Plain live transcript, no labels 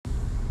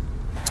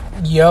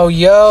Yo,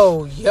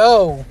 yo,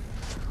 yo.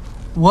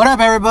 What up,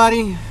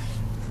 everybody?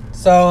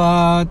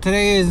 So,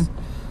 today is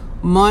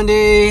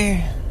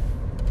Monday,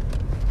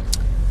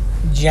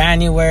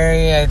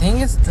 January, I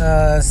think it's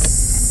the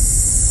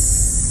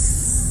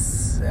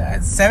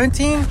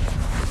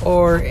 17th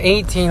or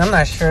 18th. I'm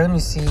not sure. Let me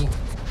see.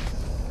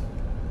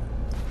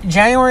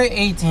 January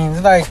 18th.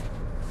 It's like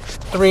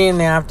 3 in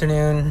the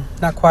afternoon.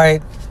 Not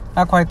quite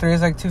 3.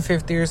 It's like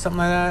 2:50 or something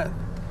like that.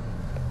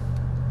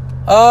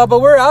 But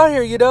we're out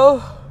here, you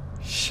know.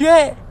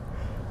 Shit.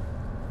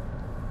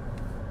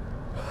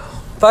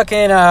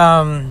 Fucking,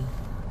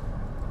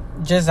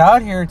 just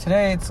out here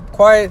today. It's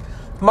quite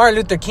Martin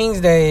Luther King's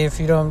Day, if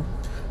you're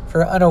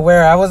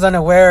unaware. I was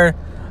unaware.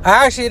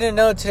 I actually didn't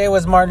know today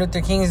was Martin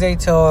Luther King's Day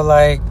till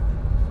like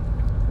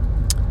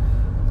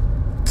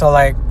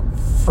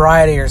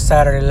Friday or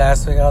Saturday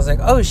last week. I was like,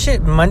 oh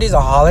shit, Monday's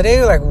a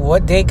holiday? Like,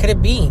 what day could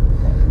it be?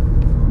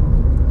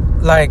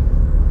 Like,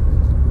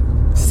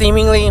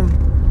 seemingly,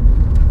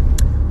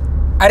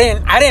 I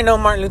didn't know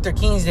Martin Luther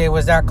King's Day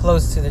was that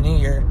close to the New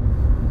Year.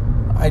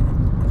 I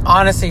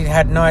honestly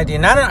had no idea.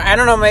 And I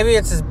don't know, maybe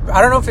I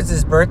don't know if it's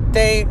his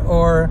birthday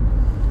or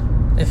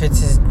if it's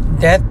his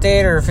death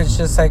date or if it's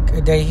just like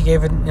a day he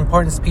gave an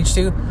important speech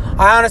to.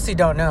 I honestly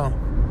don't know.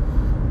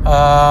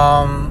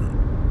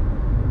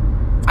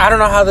 I don't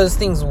know how those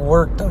things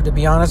work, though, to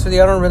be honest with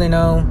you. I don't really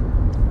know.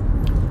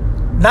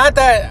 Not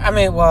that,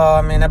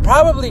 I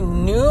probably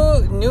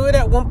knew it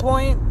at one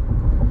point.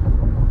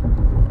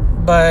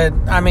 But,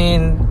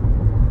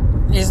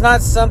 it's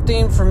not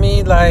something for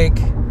me,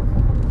 like,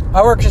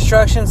 I work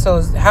construction,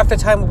 so half the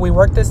time we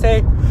work this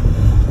day,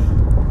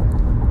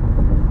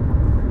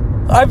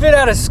 I've been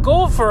out of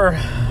school for,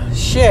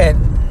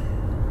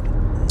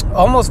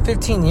 almost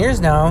 15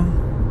 years now.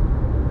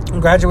 I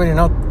graduated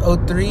in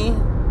 03.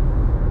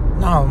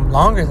 No,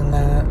 longer than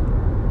that.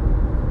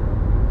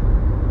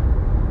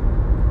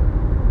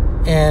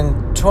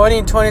 And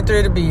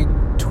 2023 to be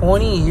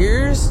 20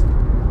 years?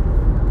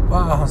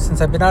 Wow,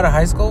 since I've been out of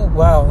high school?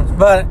 Wow.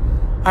 But,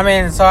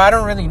 so I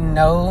don't really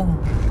know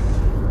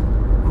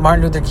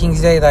Martin Luther King's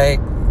Day.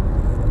 Like,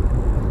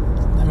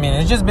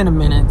 it's just been a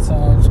minute.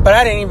 But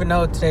I didn't even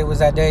know today was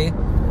that day.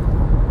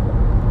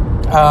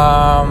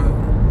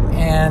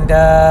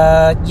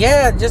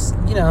 Just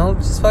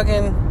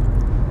fucking,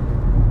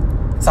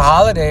 it's a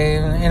holiday.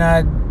 And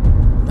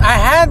I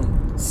had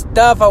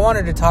stuff I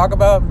wanted to talk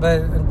about,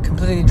 but I'm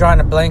completely drawing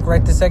a blank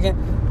right this second.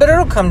 But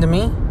it'll come to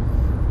me.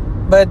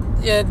 But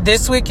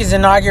this week is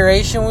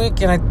inauguration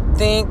week, and I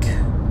think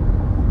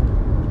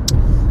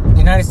the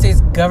United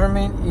States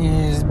government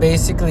is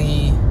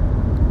basically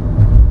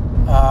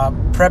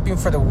prepping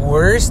for the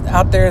worst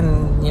out there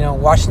in,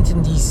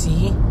 Washington,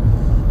 D.C.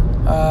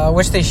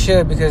 Which they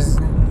should, because,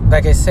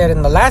 like I said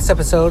in the last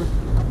episode,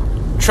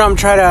 Trump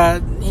tried a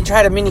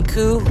mini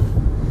coup.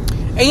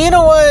 And you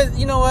know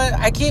what?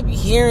 I keep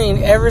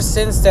hearing ever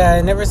since that,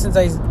 and ever since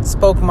I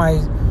spoke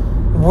my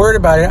word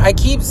about it, I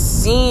keep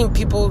seeing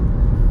people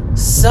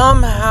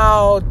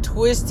somehow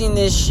twisting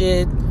this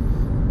shit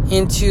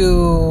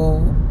into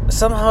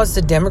somehow it's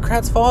the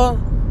Democrats' fault.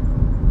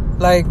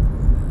 Like,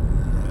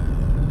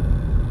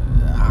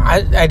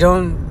 I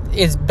don't,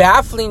 it's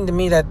baffling to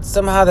me that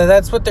somehow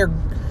that's what they're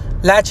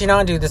latching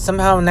onto, that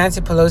somehow Nancy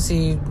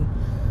Pelosi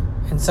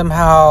and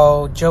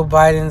somehow Joe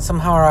Biden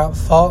somehow are at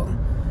fault.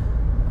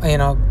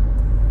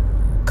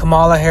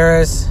 Kamala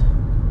Harris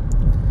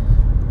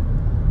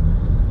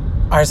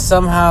are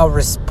somehow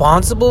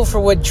responsible for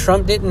what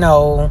Trump didn't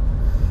know.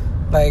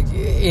 Like,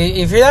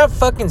 if you're that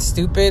fucking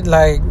stupid,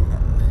 like,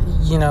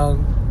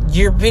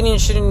 your opinion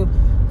shouldn't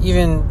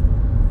even,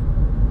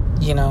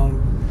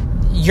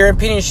 your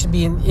opinion should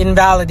be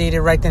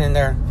invalidated right then and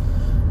there.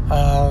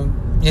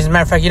 As a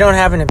matter of fact, you don't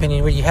have an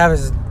opinion. What you have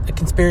is a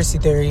conspiracy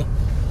theory,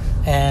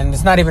 and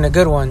it's not even a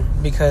good one,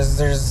 because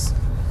there's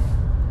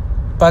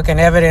fucking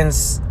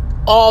evidence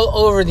all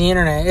over the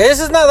internet. This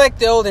is not like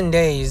the olden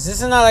days.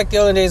 This is not like the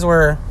olden days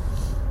where,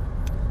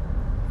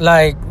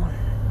 like,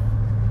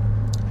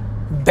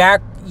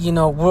 back,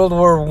 World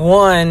War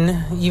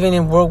I, even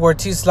in World War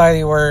II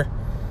slightly, where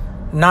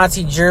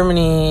Nazi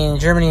Germany and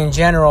Germany in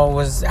general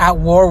was at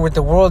war with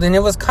the world. And it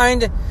was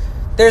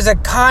there's a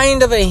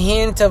kind of a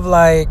hint of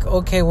like,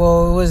 okay,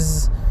 well, it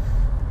was,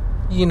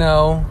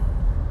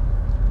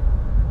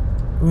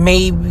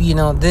 maybe,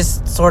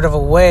 this sort of a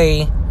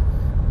way.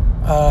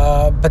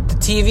 But the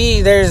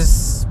TV,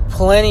 there's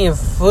plenty of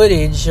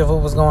footage of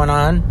what was going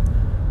on.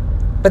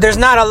 But there's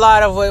not a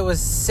lot of what was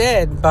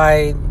said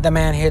by the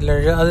man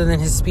Hitler, other than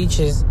his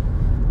speeches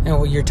and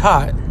what you're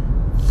taught.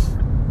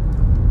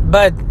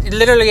 But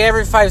literally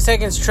every 5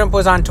 seconds, Trump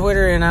was on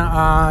Twitter and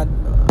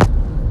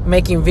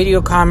making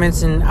video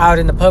comments and out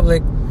in the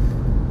public.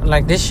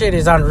 Like, this shit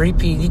is on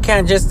repeat. You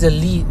can't just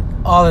delete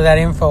all of that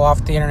info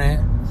off the internet.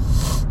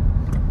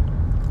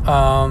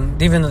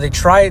 Even though they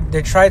tried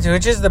to,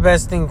 which is the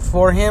best thing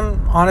for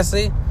him,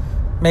 honestly.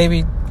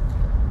 Maybe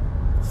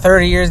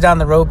 30 years down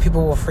the road,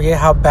 people will forget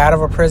how bad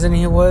of a president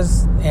he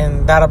was,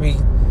 and that'll be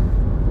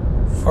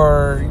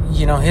for,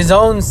 his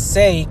own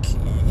sake,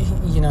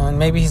 and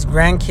maybe his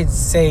grandkids'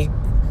 sake,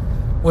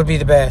 would be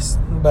the best.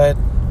 But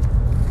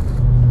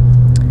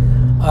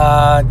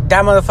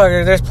that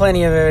motherfucker, there's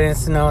plenty of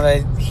evidence to know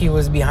that he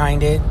was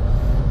behind it.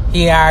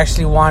 He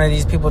actually wanted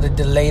these people to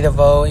delay the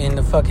vote and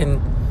to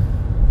fucking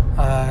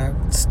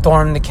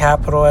storm the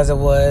Capitol as it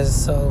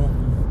was. So,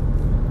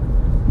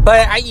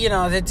 but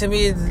to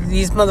me,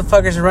 these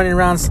motherfuckers are running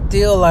around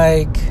still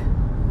like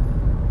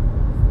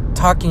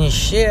talking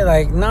shit.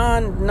 Like,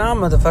 nah,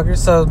 motherfucker.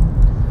 So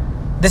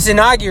this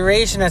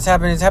inauguration that's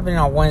happening is happening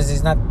on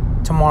Wednesdays, not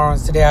tomorrow.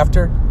 It's the day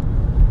after.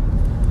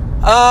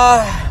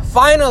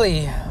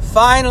 Finally,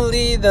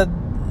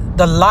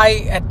 the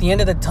light at the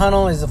end of the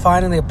tunnel is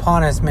finally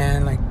upon us,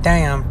 man. Like,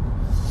 damn.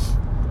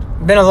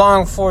 Been a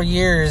long 4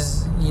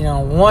 years.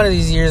 One of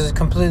these years is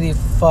completely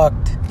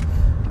fucked.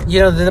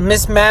 The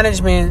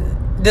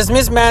mismanagement. This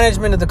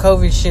mismanagement of the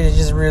COVID shit is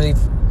just really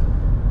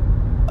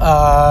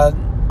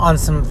on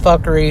some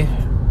fuckery.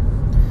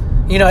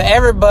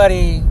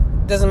 Everybody,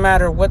 doesn't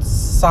matter what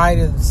side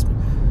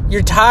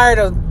you're tired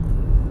of.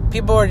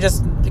 People are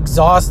just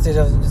exhausted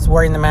of just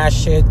wearing the mask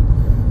shit.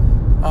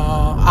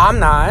 I'm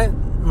not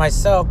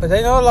myself, but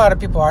I know a lot of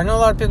people are. I know a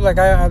lot of people like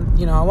I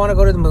want to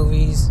go to the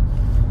movies.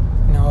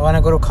 I want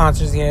to go to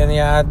concerts again.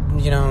 Yeah,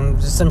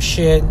 just some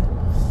shit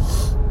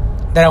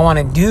that I want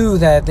to do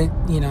that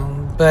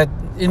but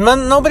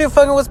nobody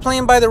fucking was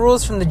playing by the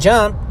rules from the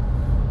jump.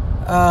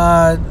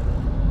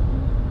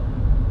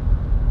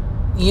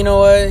 You know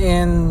what?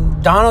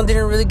 And Donald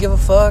didn't really give a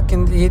fuck,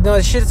 and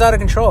the shit is out of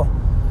control.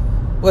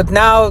 With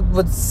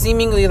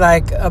seemingly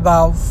like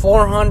about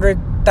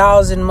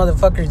 400,000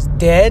 motherfuckers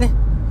dead,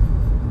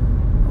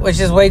 which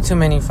is way too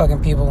many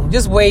fucking people.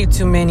 Just way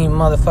too many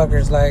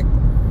motherfuckers. Like,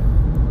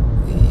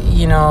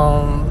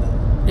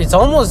 it's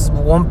almost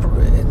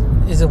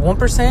is it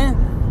 1%?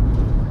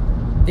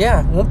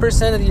 Yeah,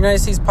 1% of the United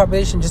States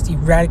population just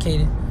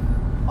eradicated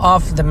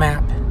off the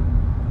map.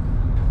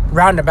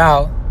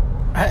 Roundabout.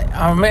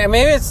 Maybe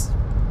it's...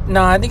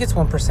 No, I think it's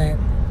 1%.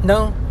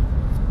 No.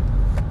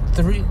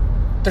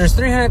 There's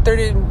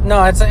 330...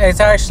 No, it's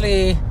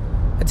actually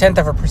a tenth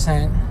of a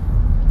percent.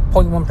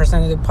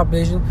 0.1% of the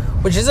population.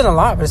 Which isn't a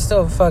lot, but it's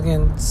still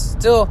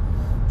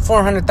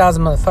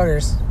 400,000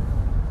 motherfuckers.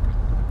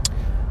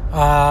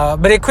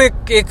 But it could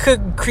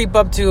creep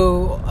up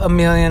to 1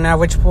 million, at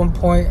which point,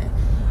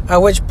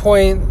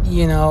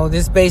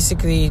 this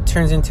basically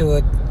turns into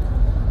a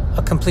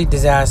complete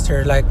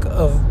disaster, like,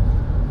 of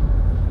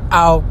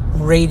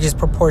outrageous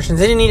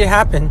proportions. It didn't need to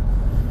happen.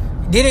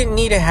 Didn't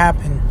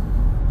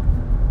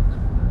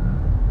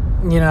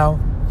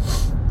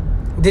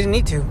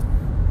need to.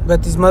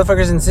 But these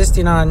motherfuckers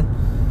insisting on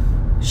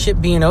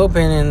shit being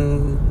open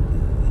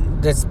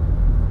and that's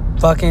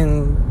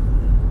fucking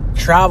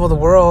travel the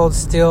world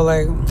still,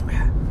 like,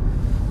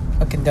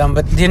 fucking dumb.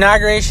 But the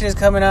inauguration is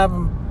coming up.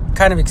 I'm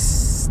kind of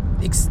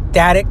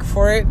ecstatic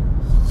for it.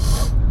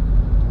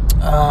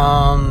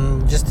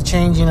 Just the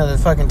changing of the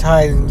fucking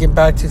tide and get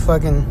back to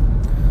fucking...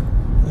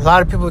 A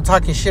lot of people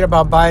talking shit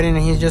about Biden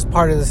and he's just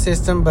part of the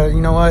system, but you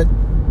know what?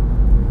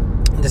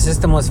 The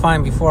system was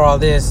fine before all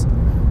this,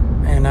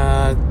 and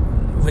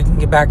we can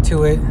get back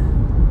to it.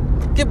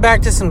 Get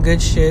back to some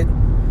good shit.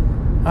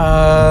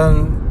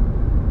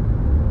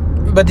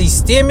 But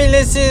these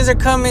stimuluses are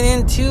coming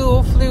in too.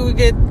 Hopefully we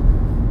get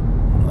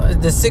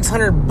the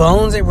 600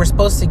 bones that we're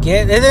supposed to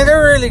get.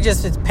 They're really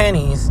just, it's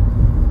pennies.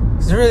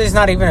 It's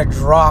not even a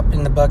drop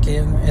in the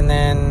bucket. And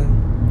then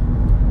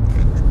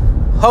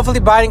hopefully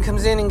Biden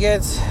comes in and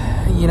gets,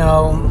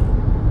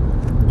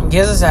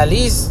 gives us at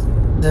least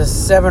the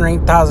 $7,000 or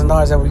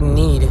 $8,000 that we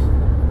need.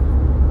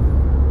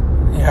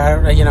 Yeah,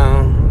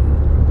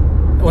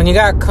 when you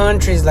got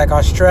countries like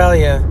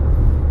Australia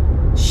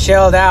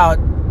shelled out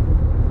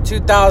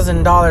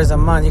 $2,000 a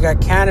month, you got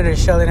Canada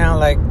shelling out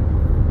like,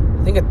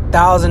 I think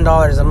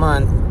 $1,000 a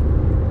month.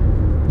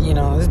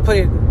 Let's put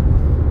it,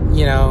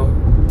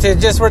 to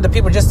just for the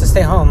people just to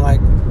stay home, like,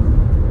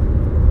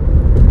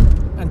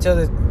 until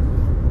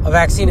a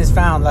vaccine is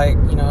found, like,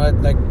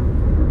 like,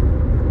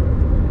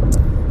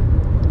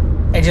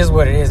 it's just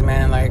what it is,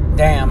 man. Like,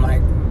 damn,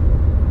 like,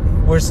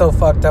 we're so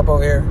fucked up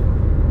over here.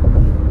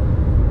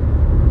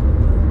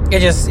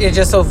 It's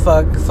just so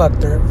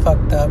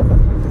fucked up.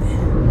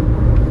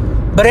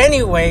 But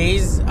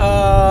anyways,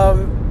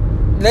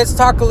 let's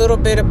talk a little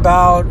bit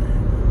about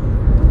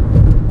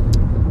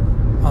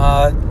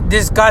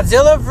this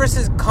Godzilla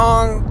vs.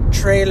 Kong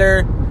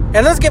trailer.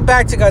 And let's get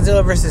back to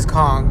Godzilla vs.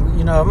 Kong.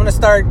 I'm going to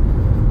start,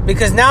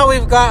 because now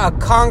we've got a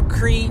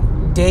concrete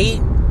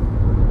date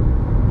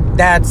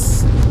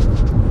that's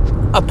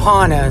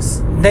upon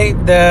us.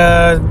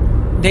 The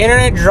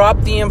internet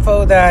dropped the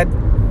info that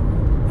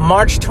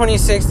March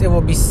 26th it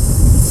will be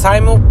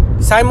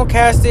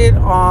simulcasted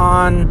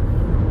on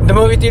the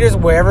movie theaters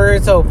wherever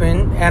it's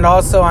open, and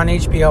also on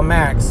HBO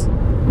Max.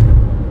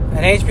 And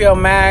HBO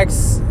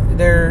Max,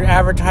 their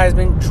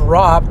advertisement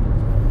dropped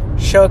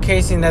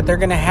showcasing that they're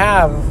going to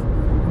have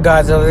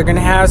Godzilla, they're going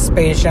to have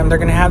Space Jam, they're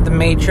going to have The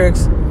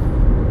Matrix,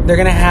 they're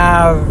going to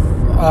have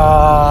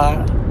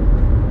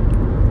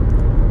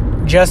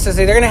Justice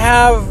League, they're going to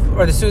have,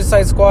 or the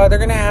Suicide Squad, they're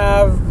going to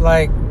have,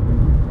 like,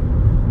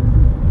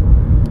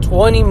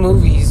 20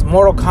 movies.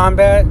 Mortal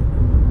Kombat,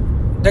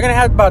 they're going to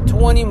have about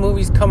 20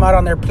 movies come out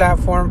on their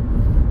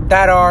platform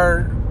that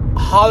are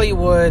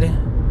Hollywood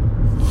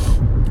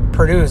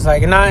produced,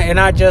 like, and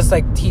not just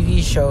like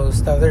TV shows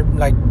stuff. They're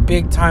like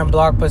big time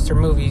blockbuster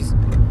movies,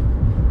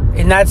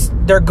 and that's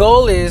their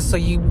goal is so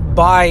you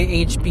buy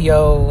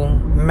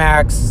HBO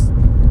Max.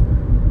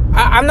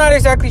 I'm not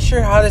exactly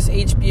sure how this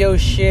HBO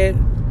shit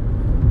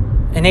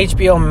and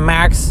HBO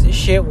Max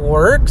shit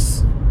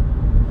works,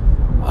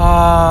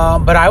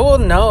 but I will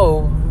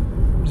know,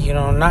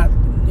 not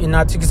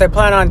because I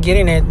plan on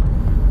getting it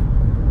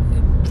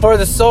for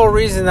the sole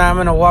reason that I'm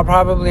gonna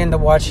probably end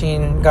up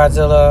watching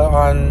Godzilla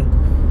on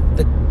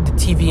the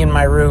TV in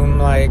my room.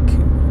 Like,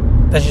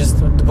 that's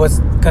just what's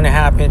gonna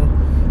happen.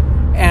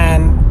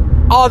 And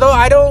although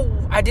I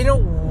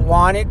didn't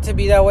want it to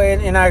be that way,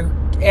 and I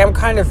am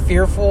kind of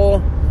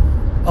fearful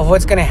of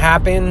what's gonna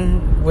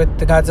happen with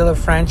the Godzilla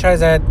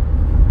franchise, that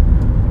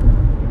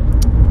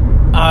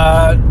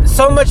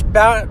so much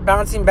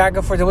bouncing back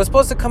and forth. It was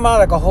supposed to come out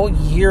like a whole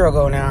year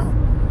ago now.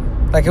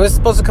 Like, it was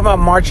supposed to come out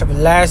March of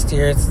last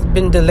year. It's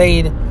been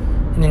delayed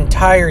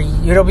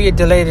it'll be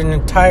delayed an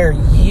entire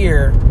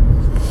year,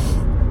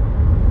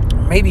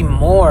 maybe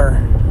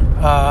more,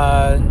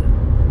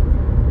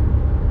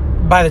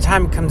 by the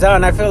time it comes out.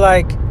 And I feel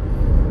like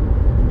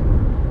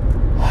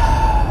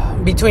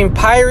between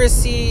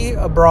piracy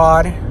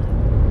abroad,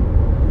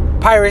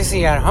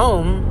 piracy at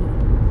home,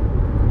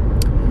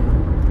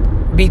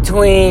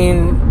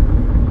 between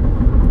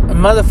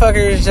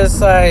motherfuckers just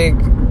like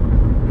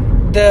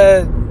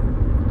the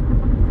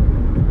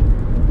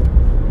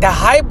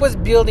hype was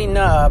building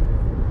up,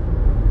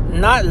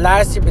 not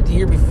last year but the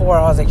year before.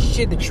 I was like,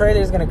 shit, the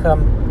trailer's gonna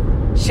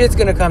come, shit's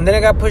gonna come. Then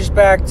it got pushed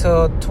back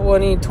till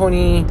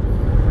 2020,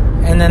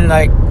 and then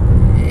like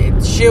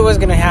shit was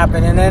gonna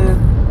happen, and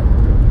then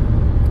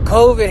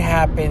COVID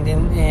happened,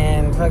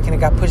 and fucking it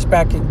got pushed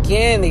back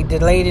again. They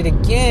delayed it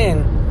again,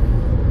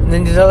 and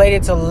then they delayed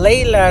it till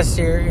late last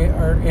year,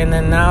 and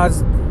then now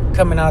it's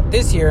coming out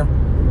this year.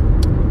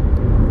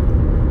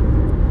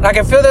 Like,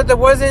 I feel that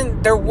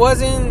there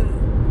wasn't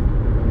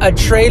a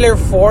trailer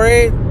for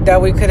it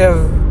that we could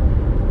have,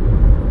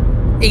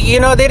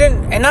 they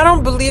didn't, and I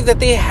don't believe that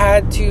they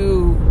had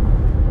to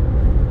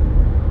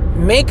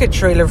make a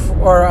trailer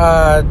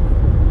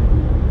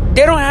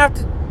they don't have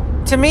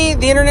to me,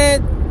 the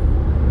internet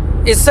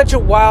is such a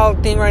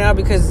wild thing right now,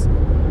 because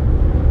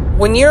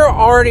when you're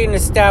already an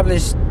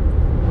established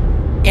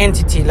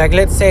entity, like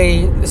let's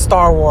say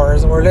Star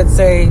Wars, or let's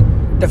say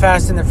the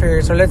Fast and the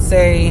Furious, or let's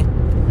say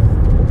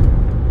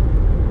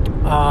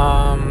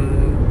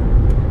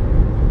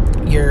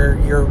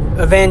your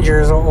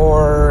Avengers,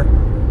 or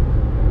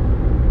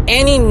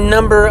any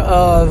number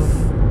of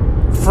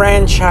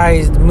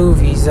franchised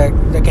movies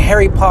like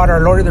Harry Potter,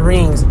 Lord of the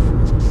Rings,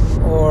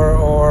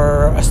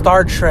 or a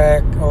Star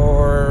Trek,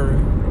 or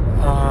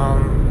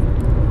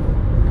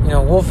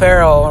Will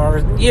Ferrell, or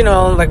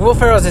like Will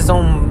Ferrell's his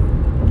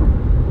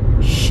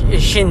own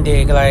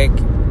shindig. Like,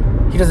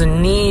 he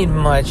doesn't need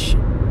much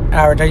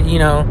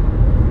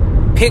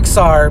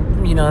Pixar,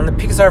 and the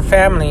Pixar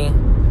family,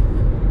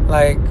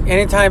 like,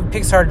 anytime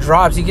Pixar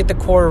drops, you get the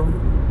core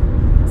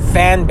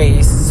fan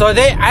base. So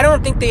I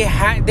don't think they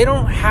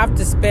don't have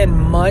to spend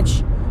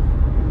much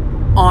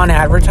on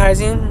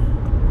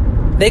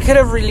advertising. They could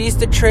have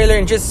released a trailer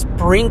and just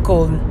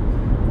sprinkled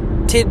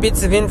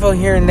tidbits of info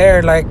here and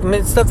there, like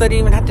stuff that didn't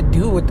even have to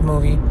do with the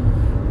movie.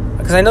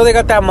 Because I know they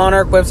got that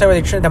Monarch website where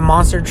they the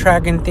monster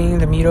tracking thing,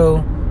 the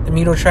Muto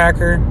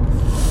tracker.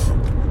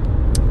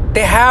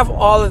 They have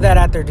all of that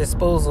at their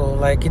disposal.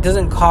 Like, it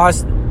doesn't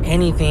cost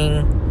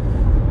anything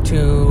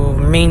to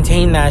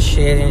maintain that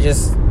shit and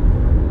just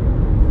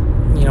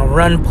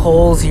run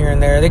polls here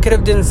and there. They could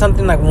have done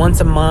something like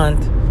once a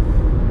month,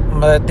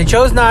 but they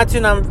chose not to,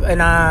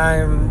 and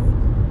I'm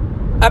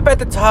up at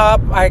the top.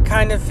 I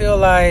kind of feel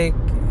like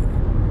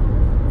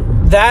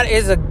that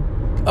is a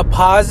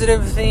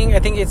positive thing. I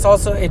think it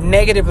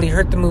negatively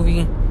hurt the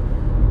movie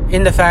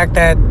in the fact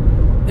that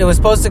it was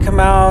supposed to come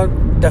out.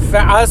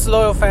 Us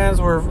loyal fans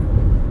were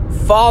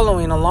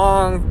following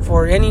along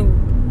for any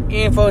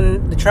info,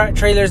 and the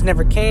trailers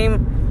never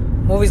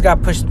came. Movies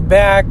got pushed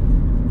back,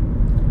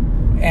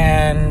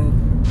 and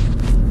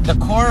the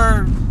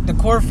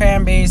core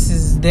fan base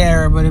is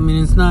there, but I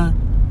mean, it's not,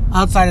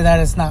 outside of that,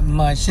 it's not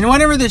much. And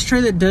whenever this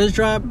trailer does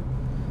drop,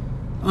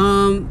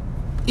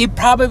 it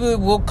probably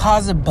will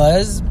cause a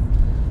buzz,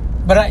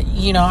 but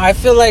I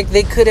feel like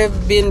they could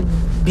have been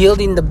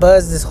building the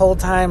buzz this whole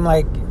time.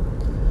 Like,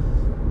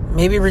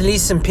 maybe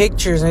release some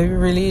pictures, maybe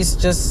release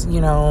just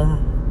like,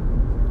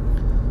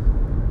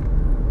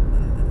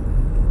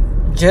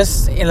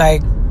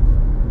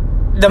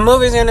 the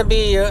movie's gonna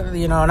be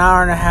an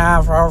hour and a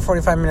half or hour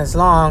 45 minutes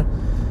long.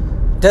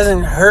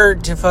 Doesn't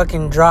hurt to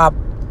fucking drop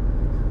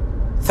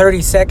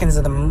 30 seconds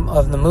of the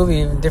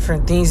movie,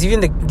 different things,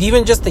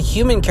 even just the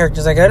human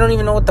characters. Like, I don't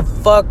even know what the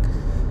fuck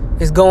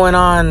is going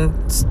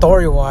on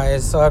story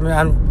wise. So I mean,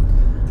 I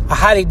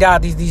highly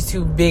doubt these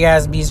two big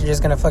ass beasts are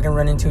just gonna fucking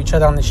run into each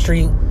other on the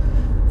street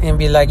and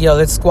be like, yo,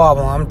 let's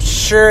squabble. I'm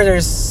sure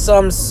there's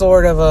some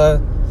sort of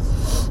a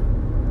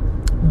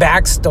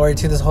backstory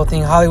to this whole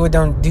thing. Hollywood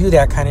don't do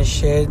that kind of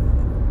shit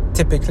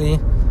typically.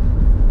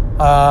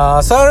 So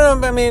I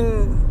don't know. I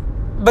mean,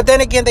 but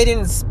then again, they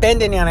didn't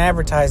spend any on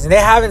advertising. They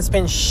haven't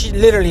spent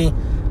literally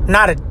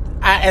not a.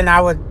 And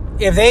I would,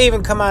 if they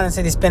even come out and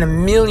say they spent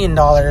 $1 million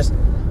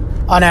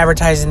on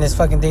advertising this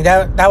fucking thing,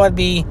 that would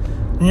be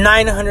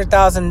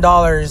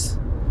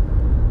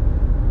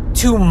 $900,000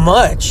 too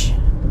much.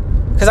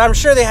 Because I'm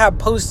sure they have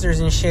posters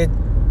and shit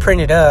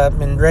printed up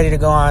and ready to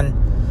go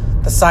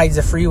on the sides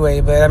of the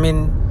freeway. But I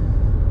mean,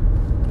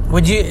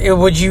 would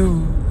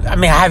you? I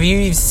mean, have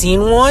you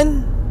seen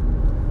one?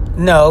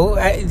 No.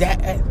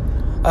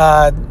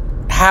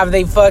 Have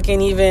they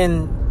fucking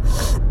even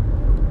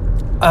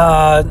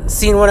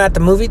seen one at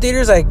the movie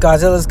theaters? Like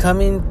Godzilla's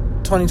coming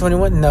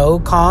 2021? No.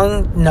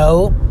 Kong?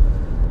 No.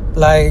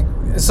 Like,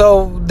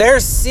 so they're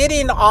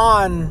sitting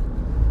on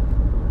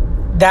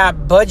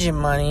that budget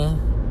money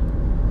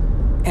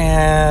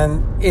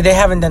and they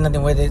haven't done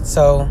nothing with it.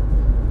 So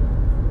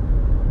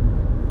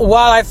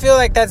while I feel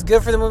like that's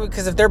good for the movie,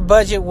 because if their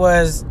budget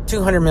was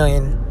 $200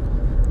 million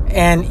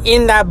and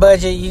in that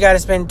budget you got to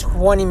spend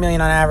 $20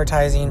 million on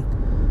advertising,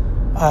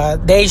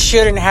 they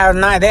shouldn't have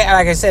not.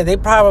 Like I said, they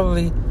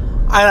probably,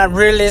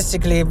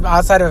 realistically,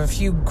 outside of a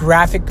few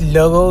graphic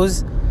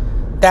logos,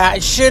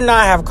 that should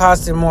not have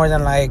costed more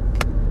than like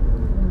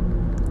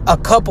a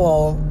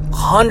couple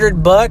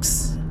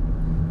 $100.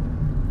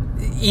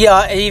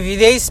 Yeah, if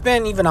they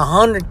spent even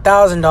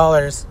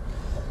 $100,000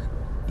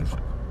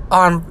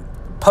 on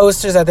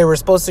posters that they were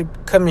supposed to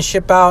come and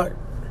ship out,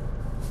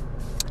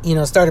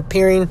 start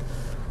appearing,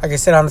 like I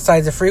said, on the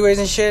sides of freeways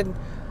and shit,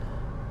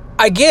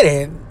 I get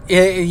it.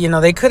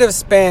 They could have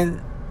spent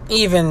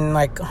even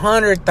like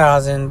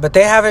 $100,000, but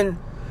they haven't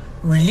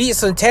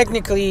released. So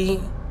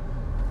technically,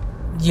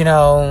 they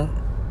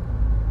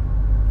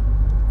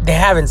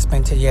haven't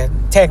spent it yet.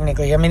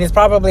 Technically, I mean, it's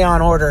probably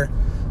on order,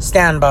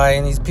 standby,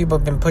 and these people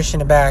have been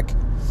pushing it back.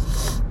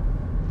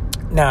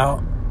 Now,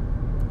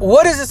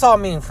 what does this all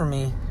mean for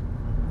me?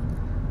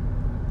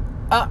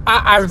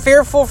 I'm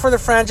fearful for the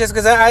franchise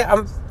because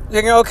I'm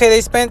thinking, okay,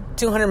 they spent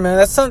 $200 million.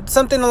 That's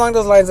something along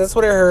those lines. That's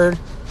what I heard.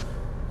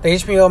 The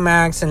HBO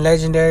Max and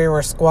Legendary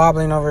were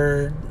squabbling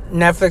over.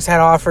 Netflix had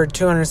offered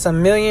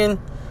 $200-some million.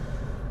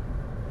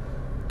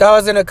 That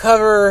was going to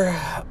cover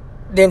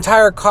the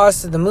entire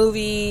cost of the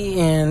movie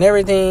and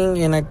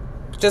everything. And I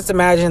just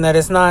imagine that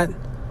it's not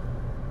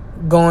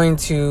going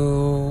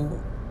to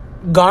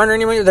garner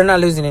any money. They're not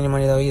losing any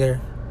money though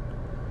either.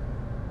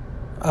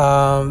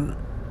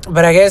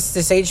 But I guess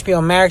this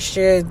HBO Max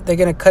shit, they're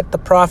going to cut the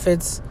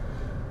profits.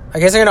 I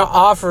guess they're going to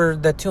offer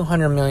the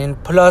 $200 million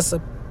plus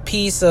a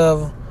piece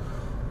of,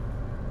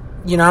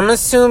 I'm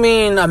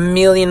assuming 1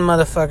 million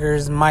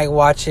motherfuckers might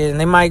watch it, and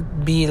they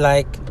might be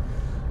like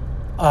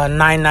a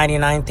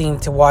 $9.99 thing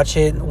to watch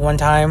it one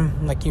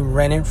time, like you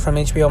rent it from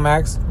HBO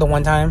Max the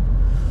one time.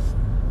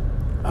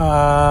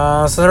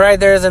 So right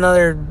there's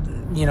another,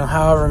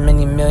 however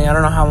many million. I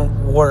don't know how it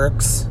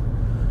works,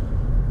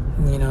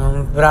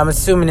 but I'm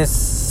assuming it's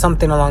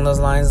something along those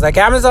lines. Like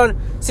Amazon.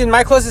 See,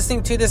 my closest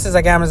thing to this is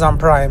like Amazon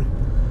Prime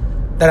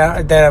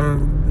that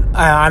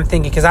I'm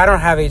thinking, because I don't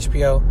have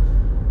HBO.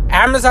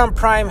 Amazon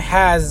Prime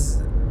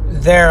has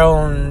their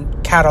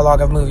own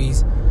catalog of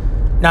movies.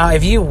 Now,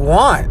 if you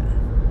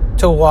want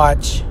to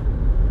watch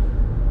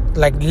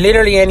like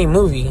literally any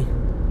movie,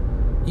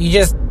 you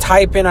just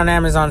type in on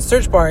Amazon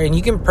search bar and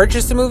you can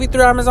purchase the movie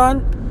through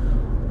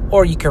Amazon,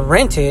 or you can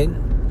rent it.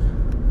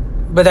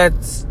 But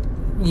that's,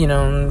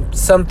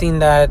 something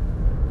that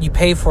you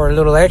pay for a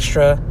little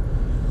extra,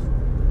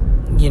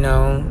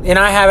 And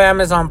I have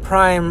Amazon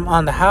Prime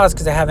on the house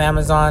because I have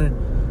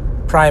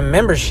Amazon Prime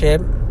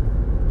membership.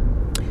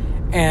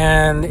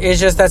 And it's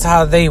just, that's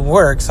how they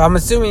work. So I'm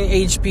assuming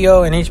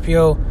HBO and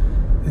HBO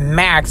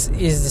Max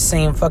is the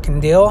same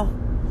fucking deal.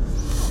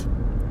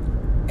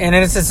 And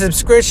it's a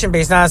subscription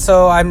based now.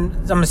 So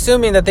I'm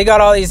assuming that they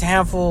got all these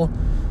handful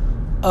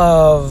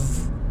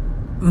of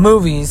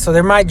movies. So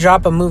they might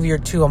drop a movie or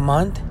two a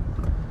month.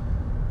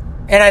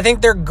 And I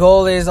think their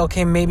goal is,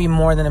 okay, maybe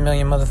more than 1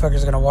 million motherfuckers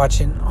are going to watch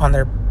it on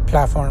their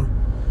platform.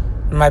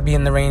 It might be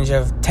in the range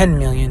of 10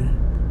 million,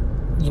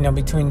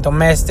 between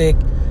domestic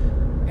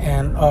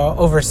and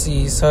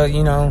overseas. So,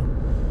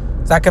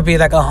 that could be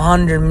like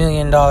 $100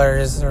 million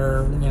or,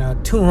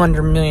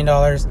 $200 million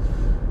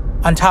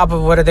on top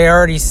of what they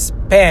already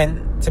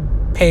spent to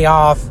pay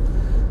off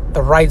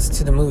the rights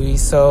to the movie.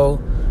 So,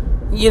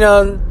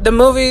 the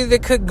movie, they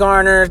could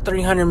garner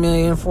 $300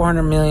 million,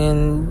 $400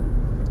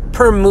 million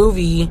per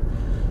movie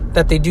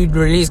that they do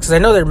release. Because I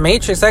know they're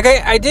Matrix. Like,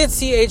 I did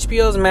see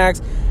HBO's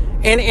Max.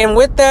 And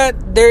with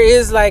that, there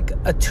is like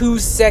a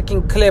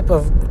 2-second clip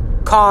of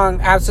Kong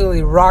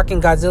absolutely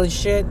rocking Godzilla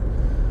shit.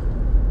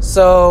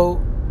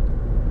 So,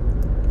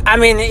 I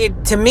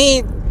mean, to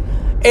me,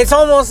 it's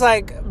almost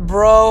like,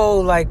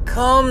 bro, like,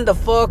 come the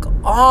fuck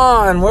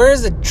on. Where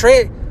is the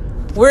trade?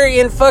 We're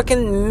in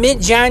fucking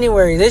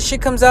mid-January. This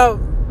shit comes out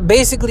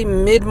basically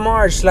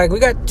mid-March. Like, we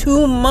got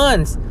 2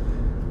 months.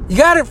 You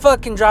gotta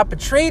fucking drop a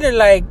trailer.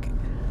 Like,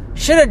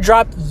 should have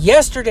dropped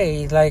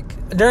yesterday.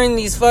 Like, during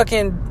these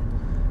fucking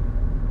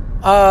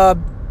football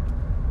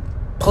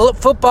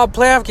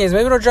playoff games.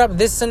 Maybe it'll drop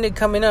this Sunday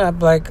coming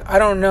up. Like, I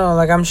don't know.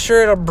 Like, I'm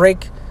sure it'll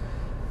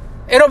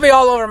be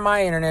all over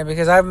my internet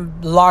because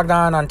I've logged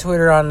on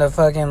Twitter on the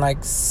fucking,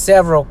 like,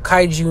 several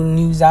kaiju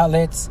news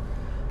outlets.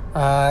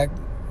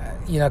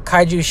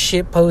 Kaiju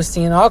shit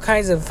posting, all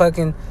kinds of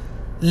fucking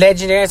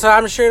legendary. So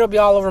I'm sure it'll be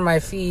all over my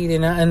feed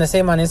and the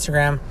same on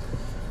Instagram.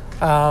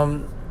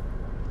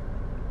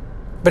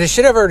 But it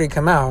should have already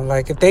come out.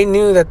 Like, if they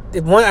knew that,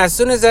 as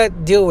soon as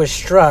that deal was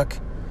struck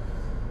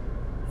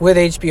with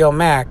HBO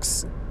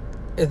Max,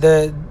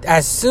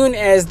 as soon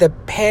as the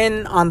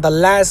pen on the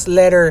last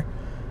letter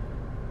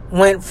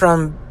went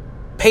from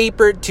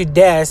paper to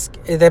desk,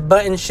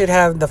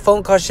 the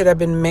phone call should have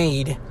been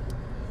made.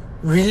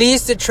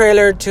 Release the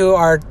trailer to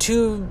our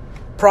two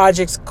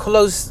projects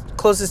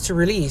closest to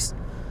release.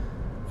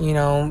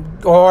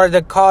 Or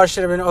the call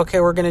should have been, okay,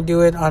 we're going to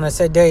do it on a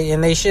set day.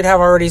 And they should have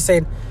already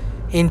said,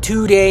 in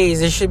 2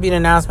 days, there should be an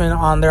announcement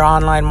on their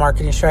online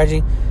marketing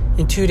strategy.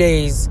 In 2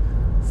 days,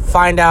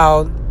 find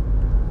out,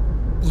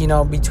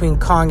 between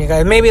Kong and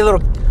guys, maybe a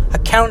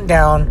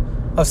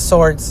countdown of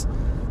sorts,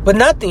 but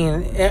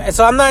nothing.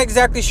 So I'm not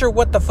exactly sure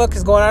what the fuck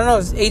is going on. I know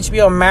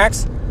HBO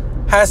Max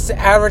has to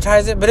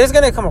advertise it, but it's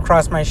going to come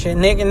across my shit,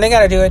 and they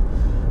got to do it.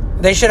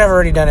 They should have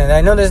already done it.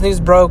 I know this news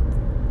broke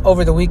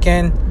over the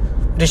weekend,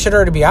 but it should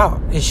already be out.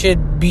 It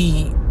should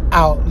be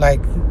out,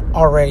 like,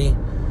 already.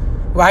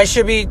 Well, I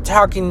should be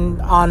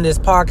talking on this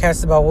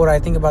podcast about what I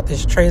think about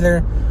this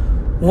trailer,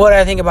 what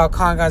I think about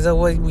Kong Godzilla,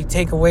 what we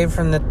take away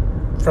from the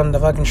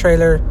fucking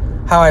trailer,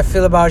 how I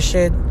feel about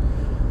shit.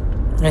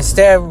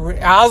 Instead,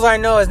 all I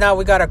know is now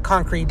we got a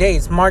concrete date.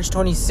 It's March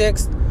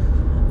 26th.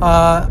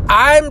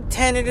 I'm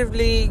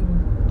tentatively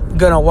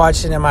gonna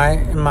watch it in my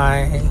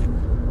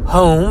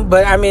home,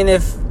 but I mean,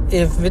 if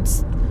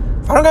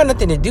I don't got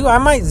nothing to do, I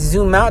might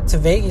zoom out to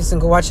Vegas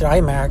and go watch it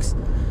IMAX,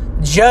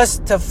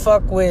 just to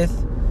fuck with it.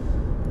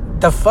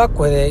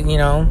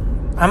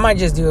 I might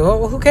just do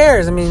it. Who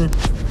cares? I mean,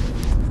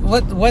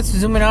 what's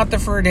zooming out there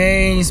for a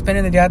day,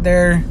 spending the day out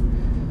there,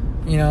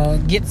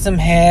 get some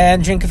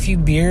head, drink a few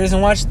beers,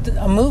 and watch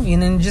a movie,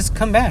 and then just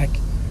come back.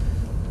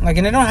 Like,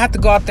 and I don't have to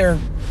go out there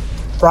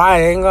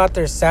Friday. I can go out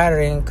there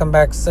Saturday and come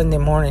back Sunday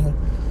morning,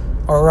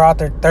 or go out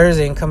there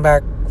Thursday and come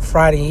back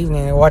Friday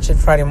evening and watch it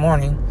Friday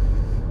morning.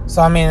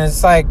 So I mean,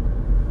 it's like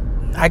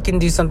I can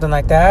do something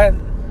like that,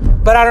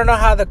 but I don't know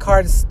how the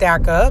cards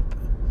stack up.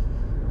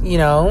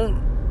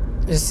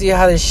 To see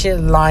how this shit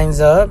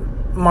lines up.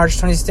 March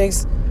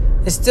 26th.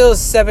 It's still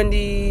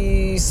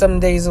 70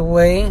 some days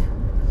away.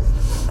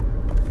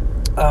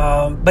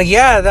 But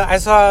yeah, I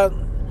saw.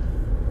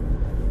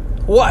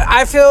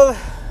 I feel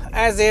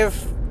as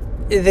if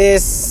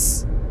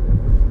this,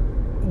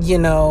 I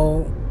don't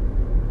know.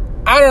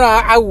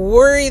 I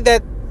worry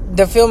that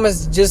the film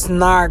is just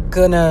not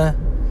gonna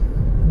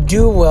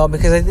do well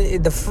because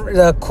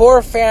the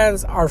core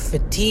fans are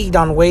fatigued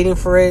on waiting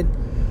for it.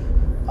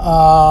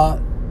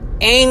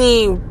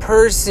 Any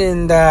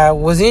person that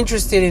was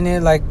interested in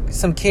it, like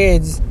some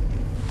kids,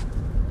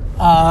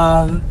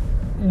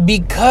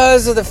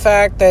 because of the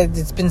fact that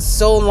it's been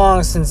so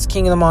long since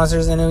King of the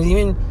Monsters, and it was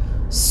even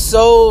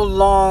so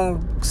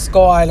long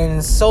Skull Island,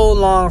 and so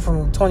long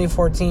from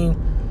 2014,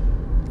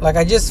 like,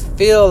 I just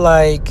feel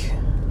like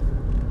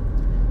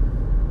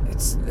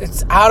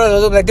it's out of the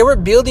loop. Like, they were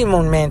building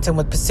momentum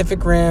with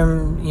Pacific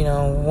Rim,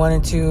 1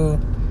 and 2,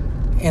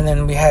 and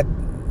then we had,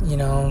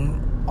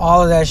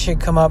 all of that shit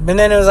come up, and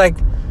then it was like,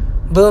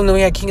 boom, then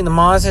we had King of the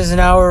Monsters, and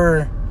now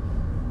we're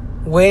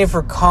waiting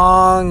for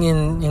Kong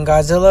and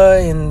Godzilla,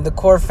 and the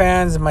core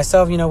fans and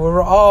myself, we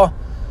were all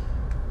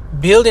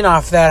building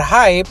off that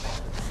hype,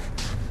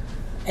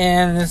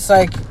 and it's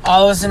like,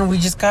 all of a sudden, we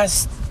just got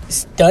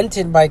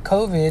stunted by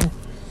COVID,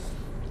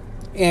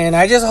 and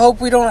I just hope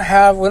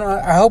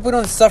I hope we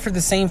don't suffer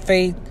the same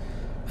fate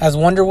as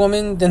Wonder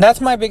Woman. And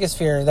that's my biggest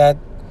fear, that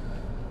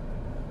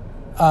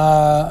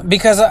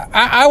because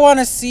I want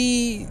to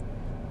see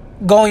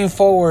going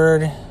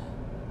forward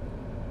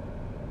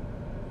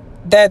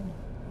that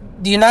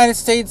the United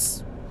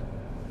States,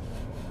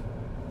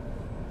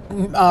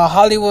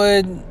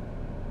 Hollywood,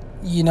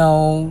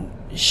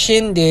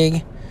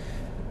 shindig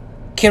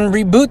can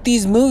reboot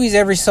these movies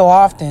every so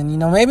often.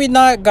 Maybe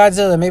not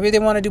Godzilla. Maybe they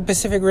want to do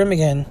Pacific Rim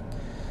again.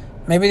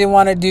 Maybe they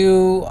want to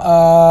do,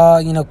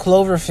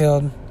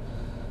 Cloverfield.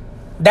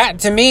 That,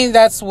 to me,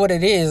 that's what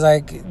it is.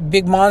 Like,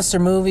 big monster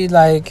movie.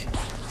 Like,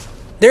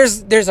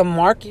 there's a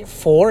market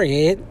for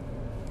it.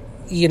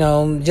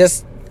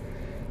 Just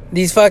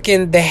these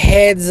fucking, the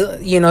heads,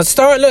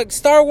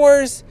 Star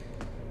Wars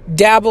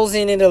dabbles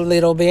in it a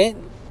little bit.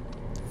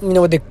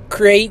 With the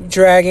Great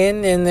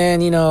Dragon, and then,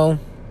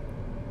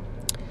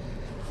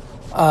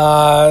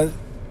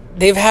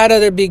 they've had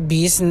other big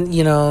beasts, and,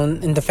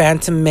 in the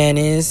Phantom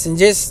Menace, and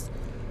just,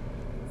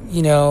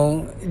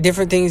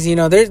 different things.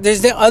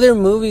 There's the other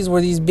movies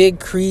where these big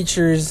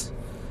creatures,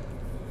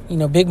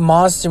 big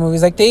monster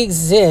movies, like, they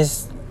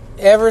exist,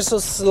 ever so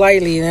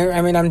slightly.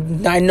 I mean,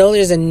 I know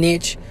there's a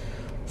niche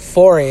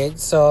for it,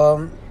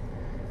 so.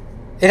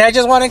 And I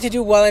just wanted to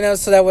do well enough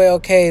so that way,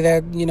 okay,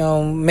 that, you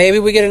know, maybe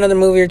we get another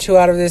movie or two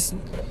out of this,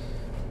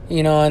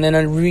 you know, and then a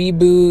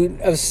reboot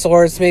of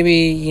sorts, maybe,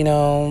 you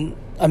know,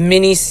 a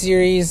mini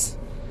series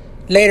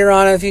later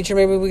on in the future.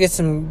 Maybe we get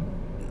some,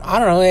 I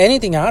don't know,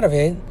 anything out of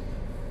it.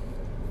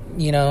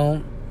 You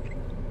know,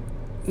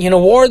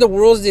 War of the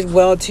Worlds did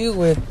well too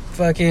with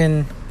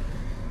fucking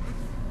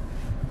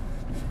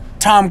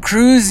Tom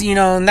Cruise, you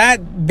know, and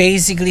that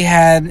basically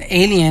had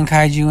alien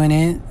kaiju in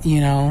it,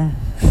 you know.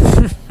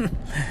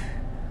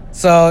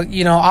 So,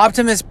 you know,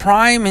 Optimus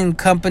Prime and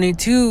company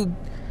too,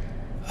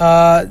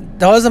 that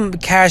was a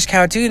cash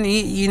cow too. And,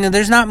 you know,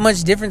 there's not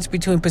much difference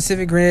between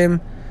Pacific Rim,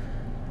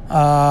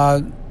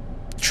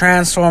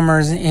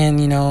 Transformers, and,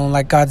 you know,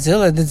 like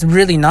Godzilla. There's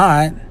really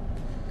not.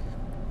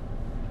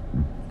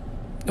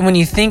 When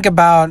you think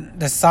about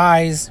the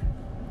size,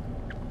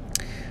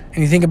 and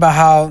you think about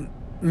how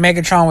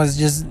Megatron was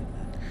just...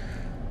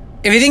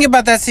 If you think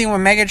about that scene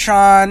with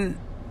Megatron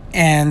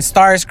and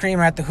Starscream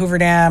at the Hoover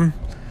Dam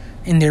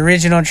in the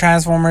original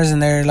Transformers,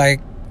 and they're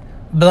like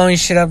blowing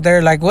shit up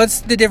there, like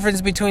what's the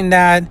difference between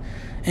that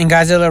and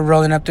Godzilla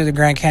rolling up through the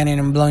Grand Canyon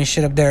and blowing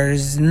shit up there?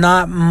 There's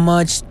not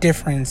much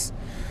difference.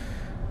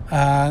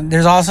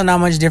 There's also not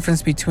much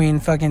difference between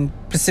fucking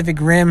Pacific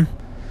Rim.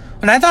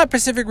 And I thought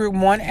Pacific Rim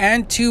 1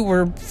 and 2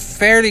 were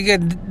fairly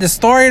good. The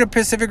story of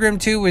Pacific Rim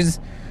 2 was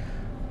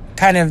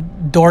kind of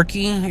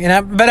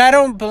dorky, but I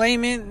don't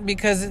blame it,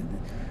 because,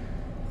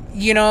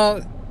 you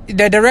know,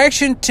 the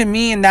direction to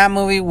me in that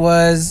movie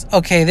was,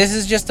 okay, this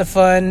is just a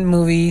fun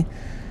movie,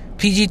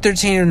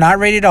 PG-13, not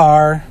rated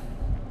R.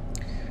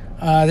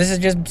 This is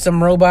just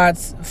some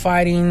robots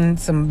fighting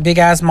some big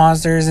ass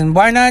monsters, and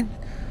why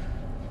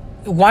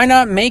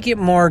not make it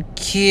more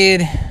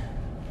kid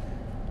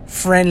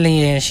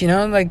friendly-ish, you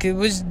know? Like, it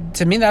was,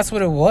 to me, that's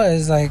what it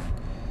was. Like,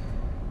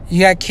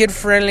 you got kid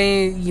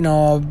friendly, you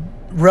know,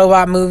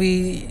 robot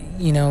movie,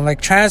 you know,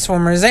 like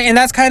Transformers, and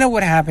that's kind of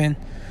what happened.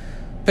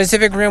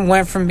 Pacific Rim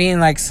went from being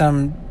like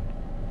some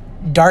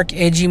dark,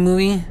 edgy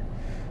movie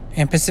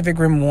in Pacific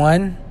Rim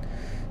 1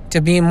 to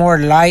being more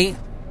light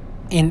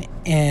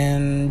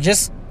and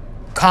just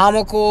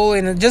comical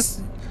and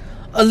just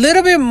a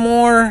little bit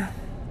more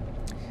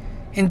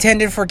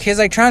intended for kids.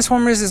 Like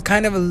Transformers is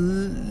kind of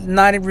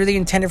not really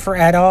intended for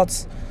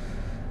adults.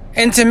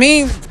 And to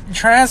me,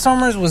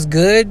 Transformers was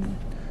good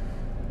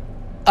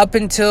up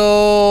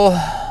until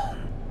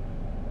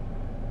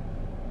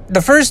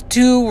the first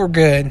two were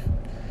good.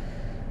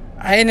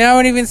 I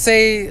wouldn't even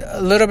say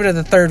a little bit of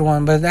the third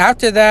one, but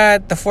after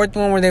that, the fourth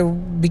one where they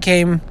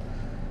became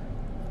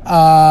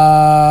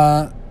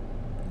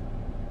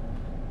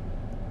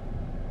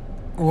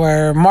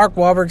where Mark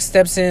Wahlberg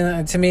steps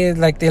in, to me,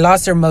 like, they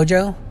lost their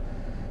mojo.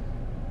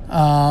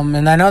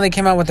 And I know they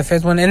came out with the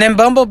fifth one. And then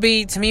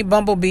Bumblebee, to me,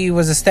 Bumblebee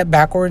was a step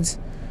backwards.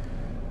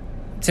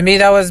 To me,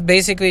 that was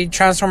basically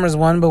Transformers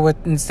 1, but with,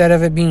 instead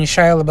of it being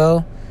Shia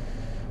LaBeouf,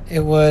 it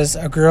was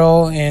a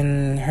girl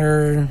and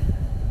her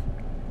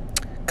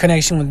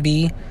connection with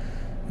B.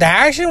 The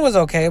action was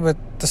okay, but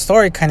the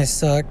story kind of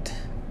sucked.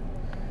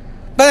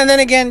 But then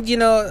again, you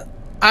know,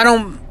 I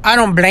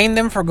don't blame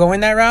them for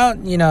going that route,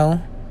 you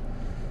know.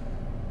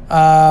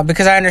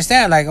 Because I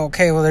understand, like,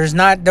 okay, well,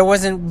 there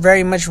wasn't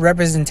very much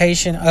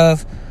representation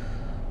of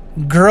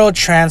girl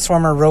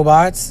Transformer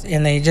robots,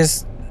 and they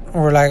just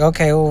were like,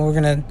 okay, well, we're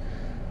gonna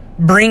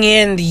bring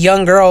in the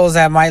young girls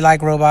that might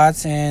like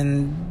robots,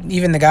 and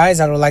even the guys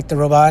that will like the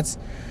robots,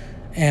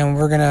 and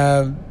we're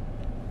gonna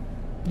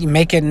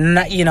make it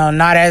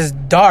not as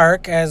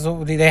dark as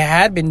what they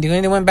had been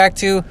doing. They went back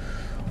to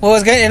what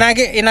was good, and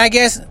I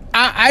guess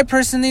I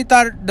personally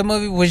thought the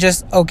movie was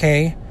just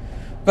okay.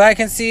 But I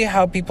can see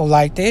how people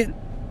liked it,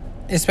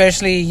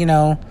 especially, you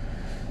know,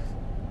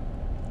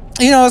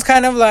 it's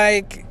kind of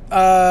like,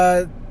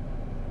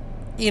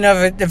 you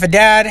know, if a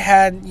dad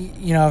had,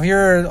 you know, if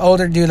you're an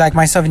older dude like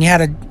myself and you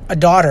had a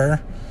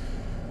daughter,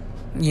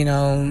 you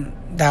know,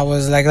 that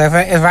was like, if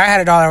I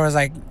had a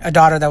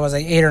daughter that was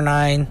like 8 or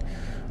 9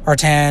 or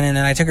 10, and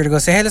then I took her to go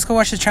say, hey, let's go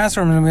watch this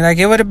Transformers movie. Like,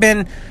 it would have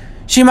been,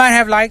 she might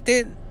have liked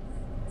it,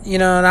 you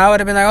know, and I would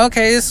have been like,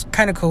 okay, it's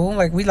kind of cool.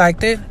 Like, we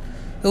liked it.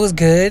 It was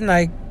good.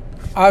 Like,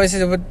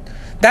 obviously,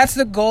 that's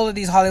the goal of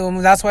these Hollywood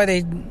movies. That's why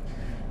they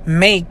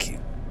make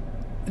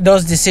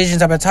those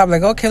decisions up at top.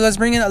 Like, okay, let's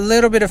bring in a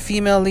little bit of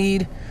female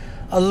lead,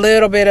 a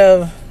little bit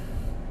of,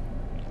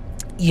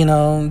 you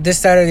know,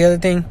 this, that, or the other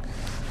thing.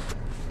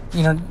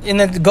 You know, and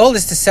the goal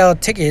is to sell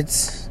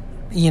tickets,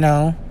 you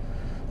know.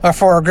 Or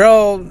for a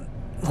girl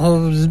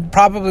who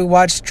probably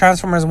watched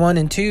Transformers 1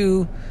 and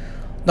 2,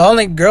 the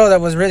only girl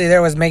that was really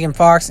there was Megan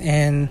Fox,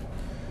 and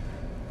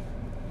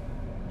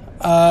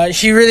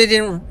she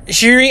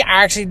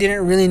actually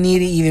didn't really need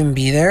to even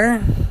be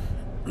there.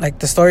 Like,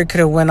 the story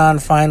could have went on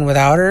fine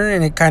without her,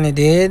 and it kind of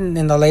did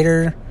in the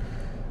later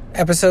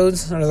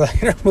episodes or the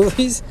later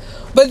movies.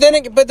 But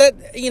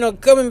that, you know,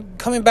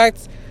 coming back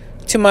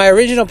to my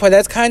original point,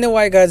 that's kind of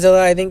why Godzilla,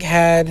 I think,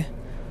 had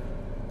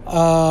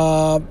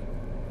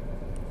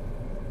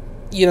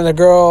the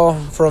girl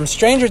from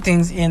Stranger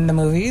Things in the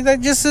movie,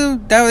 that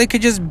they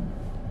could just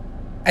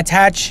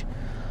attach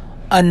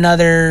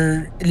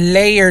another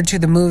layer to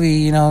the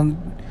movie.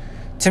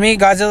 To me,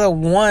 Godzilla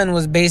 1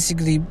 was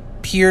basically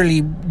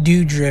purely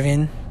dude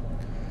driven.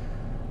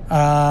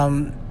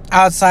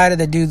 Outside of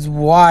the dude's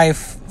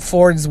wife,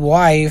 Ford's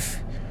wife,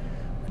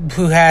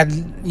 who had,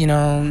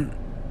 the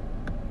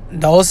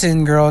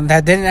Olsen girl,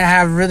 that didn't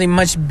have really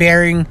much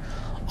bearing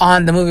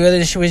on the movie,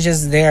 whether she was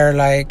just there,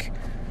 like,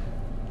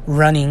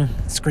 running,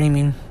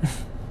 screaming.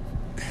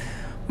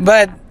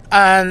 But,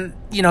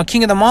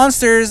 King of the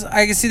Monsters,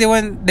 I can see they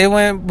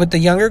went with the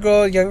younger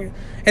girl,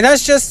 and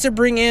that's just to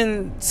bring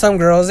in some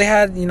girls. They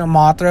had,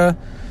 Mothra,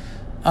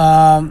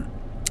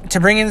 to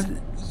bring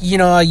in,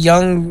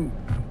 young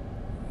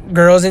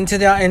girls into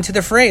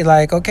the fray.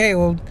 Like, okay,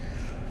 well,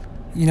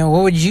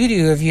 what would you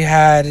do if you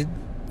had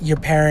your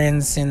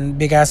parents and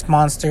big ass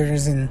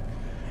monsters, and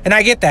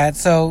I get that.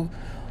 So,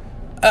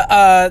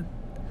 but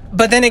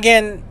then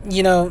again,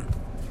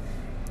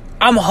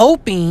 I'm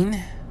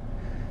hoping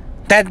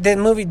that the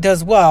movie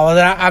does well.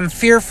 I'm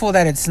fearful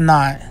that it's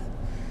not.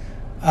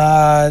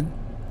 But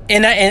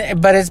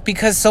it's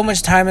because so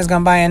much time has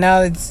gone by, and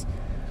now it's,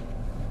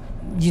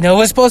 it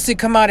was supposed to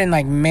come out in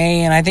like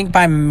May, and I think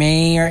by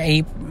May or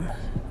April,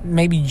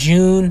 maybe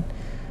June,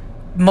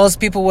 most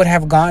people would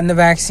have gotten the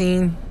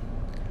vaccine,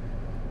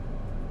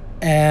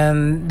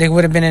 and they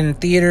would have been in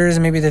theaters.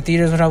 Maybe the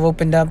theaters would have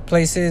opened up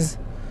places,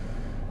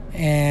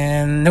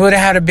 and they would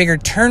have had a bigger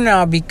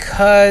turnout,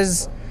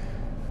 because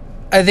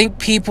I think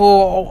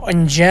people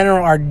in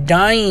general are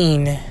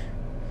dying.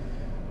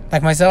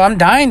 Like myself, I'm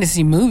dying to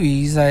see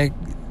movies. Like,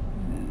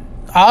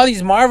 all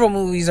these Marvel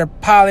movies are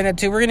piling up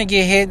too. We're gonna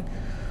get hit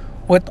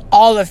with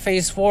all of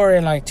Phase 4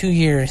 in like 2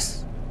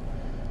 years.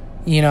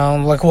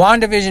 Like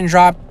WandaVision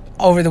dropped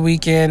over the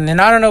weekend, and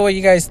I don't know what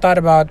you guys thought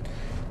about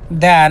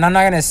that. And I'm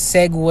not gonna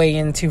segue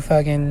into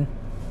fucking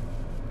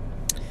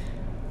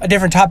a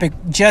different topic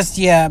just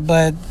yet,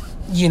 but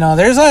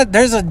there's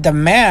a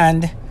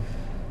demand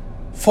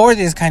for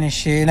this kind of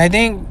shit, and I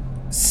think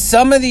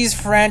some of these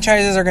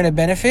franchises are gonna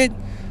benefit.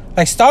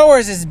 Like Star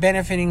Wars is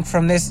benefiting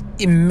from this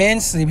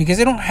immensely, because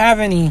they don't have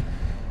any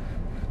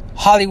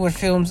Hollywood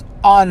films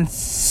on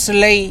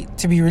slate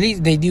to be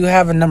released. They do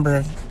have a number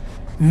of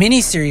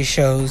miniseries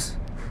shows,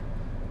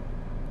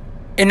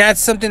 and that's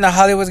something that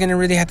Hollywood's going to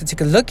really have to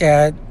take a look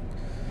at.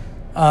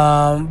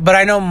 But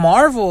I know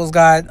Marvel's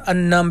got a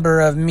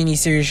number of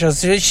miniseries shows,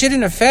 so it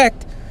shouldn't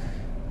affect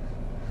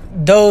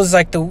those,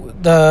 like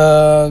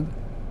the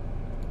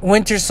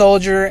Winter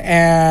Soldier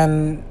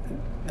and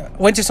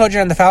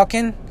the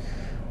Falcon.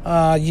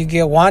 You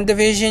get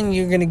WandaVision,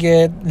 you're going to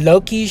get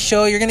Loki's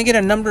show, you're going to get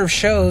a number of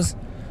shows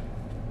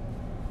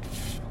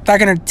that are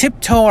going to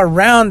tiptoe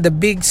around the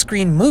big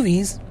screen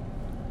movies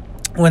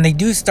when they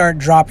do start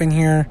dropping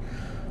here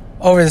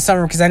over the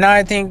summer. Because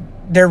I think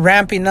they're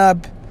ramping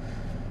up.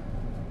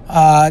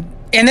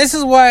 And this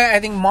is why I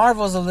think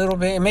Marvel's a little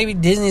bit, and maybe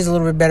Disney's a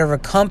little bit better of a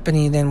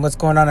company than what's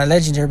going on at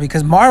Legendary.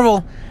 Because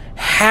Marvel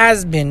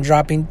has been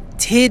dropping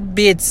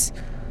tidbits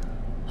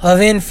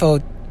of info,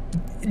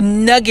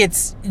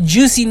 nuggets,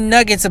 juicy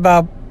nuggets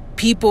about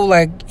people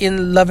like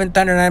in Love and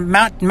Thunder. And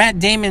Matt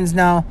Damon's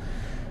now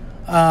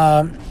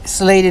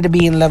slated to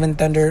be in Love and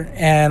Thunder.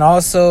 And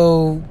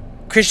also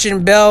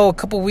Christian Bale a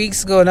couple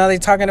weeks ago. Now they're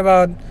talking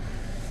about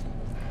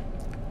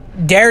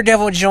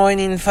Daredevil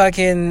joining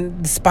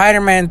fucking the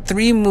Spider-Man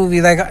 3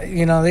 movie. Like,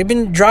 they've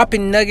been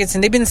dropping nuggets,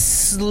 and they've been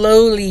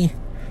slowly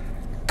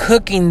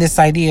cooking this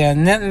idea.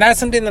 And that's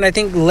something that I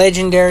think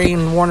Legendary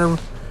and Warner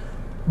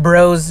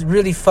Bros.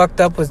 Really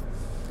fucked up with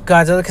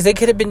Godzilla, because they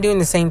could have been doing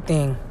the same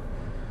thing.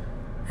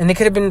 And they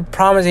could have been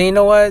promising, you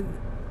know what?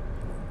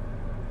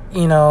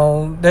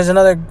 There's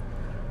another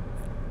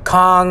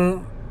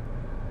Kong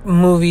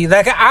movie.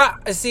 Like,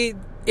 I see,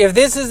 if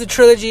this is the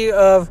trilogy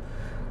of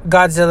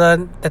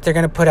Godzilla that they're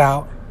going to put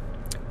out,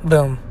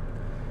 boom.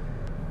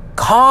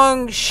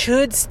 Kong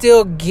should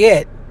still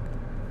get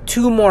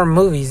 2 more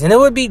movies. And it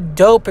would be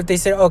dope if they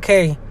said,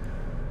 okay,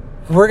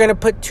 we're going to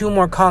put 2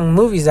 more Kong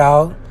movies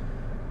out.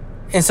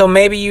 And so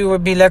maybe you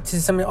would be left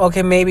to something,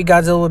 okay, maybe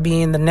Godzilla would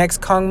be in the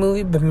next Kong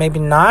movie, but maybe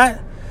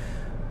not.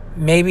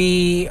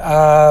 Maybe, based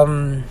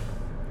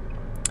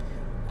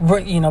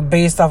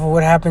off of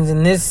what happens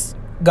in this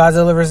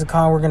Godzilla vs.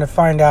 Kong, we're going to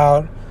find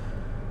out,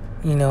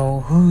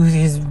 who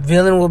his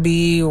villain will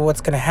be, what's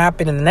going to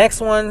happen in the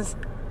next ones.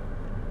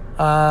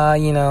 Or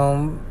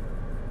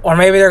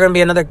maybe they're going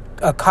to be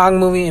a Kong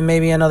movie and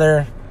maybe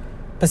another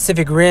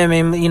Pacific Rim,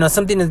 and,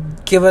 something to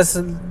give us,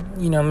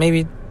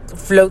 maybe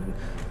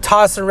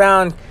toss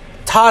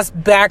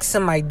back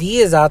some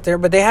ideas out there.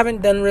 But they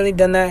haven't really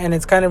done that, and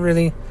it's kind of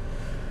really,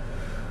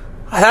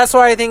 that's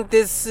why I think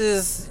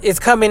it's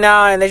coming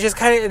out, and they just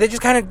kind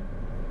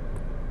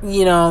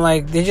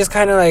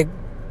of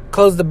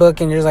close the book,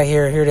 and you're just like,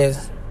 here it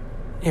is,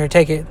 here,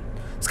 take it.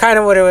 It's kind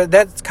of what it was.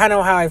 That's kind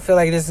of how I feel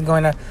like this is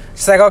going to.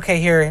 It's like, okay,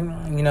 here,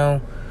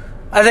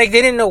 I think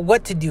they didn't know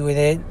what to do with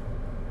it,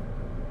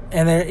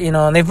 and they're,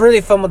 and they've really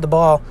fumbled the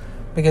ball,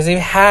 because they've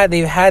had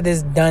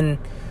this done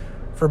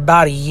for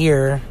about a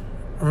year,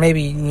 or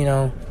maybe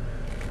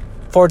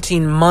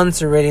 14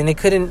 months already, and they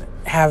couldn't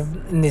have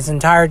in this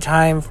entire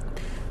time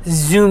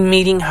Zoom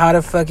meeting how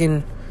to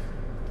fucking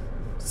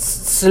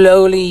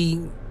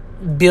slowly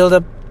build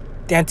up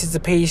the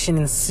anticipation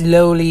and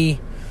slowly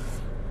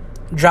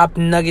drop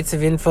nuggets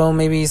of info,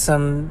 maybe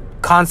some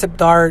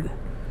concept art,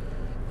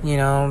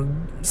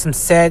 some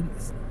set,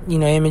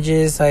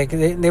 images. Like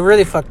they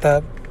really fucked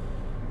up.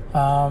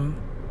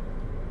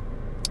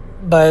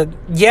 But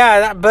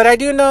yeah, but I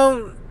do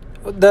know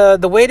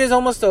the wait is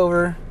almost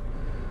over.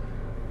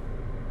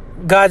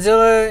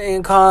 Godzilla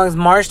and Kong's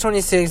March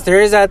 26th.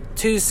 There is that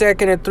 2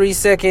 second or 3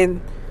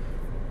 second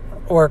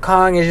where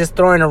Kong is just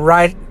throwing a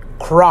right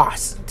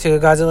cross to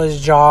Godzilla's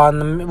jaw,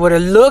 and what it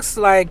looks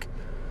like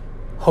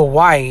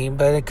Hawaii,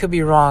 but it could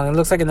be wrong. It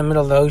looks like in the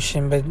middle of the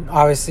ocean, but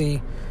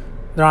obviously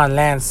they're on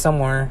land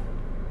somewhere.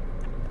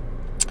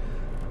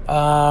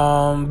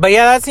 But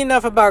yeah, that's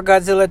enough about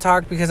Godzilla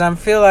talk, because I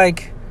feel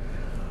like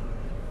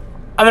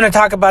I'm going to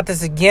talk about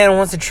this again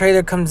once the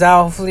trailer comes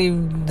out. Hopefully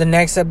the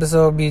next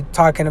episode will be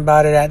talking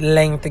about it at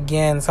length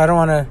again. So I don't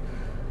want to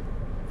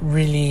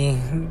really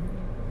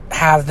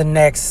have the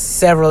next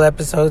several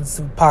episodes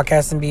of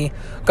podcasting be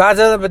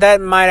Godzilla, but that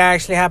might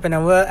actually happen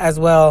as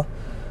well.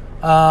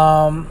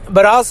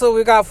 But also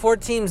we got 4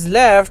 teams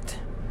left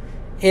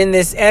in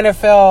this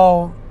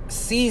NFL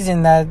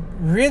season that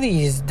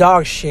really is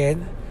dog shit.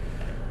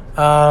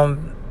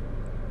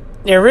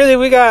 Really,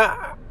 we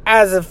got,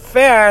 as a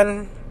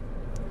fan,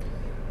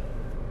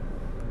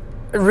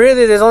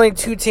 really there's only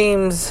 2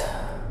 teams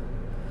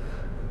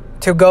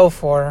to go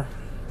for.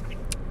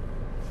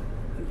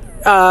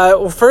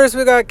 First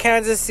we got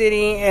Kansas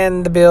City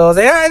and the Bills.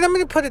 And I'm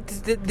going to put it,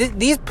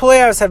 these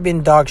playoffs have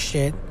been dog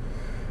shit.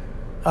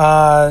 There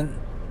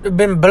have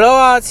been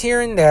blowouts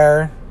here and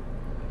there.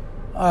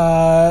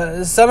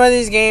 Some of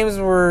these games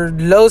were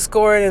low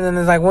scoring, and then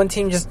there's like one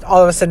team just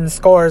all of a sudden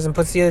scores and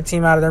puts the other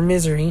team out of their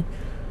misery.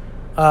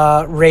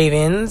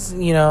 Ravens,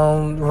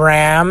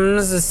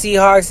 Rams, the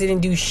Seahawks didn't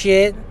do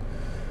shit.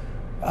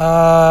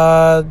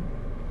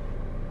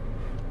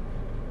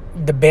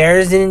 The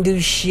Bears didn't do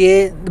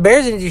shit. The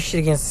Bears didn't do shit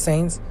against the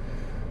Saints.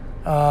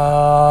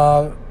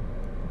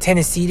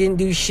 Tennessee didn't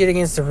do shit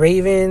against the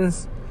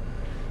Ravens.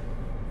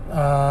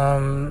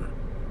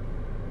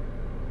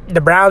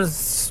 The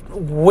Browns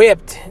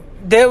whipped.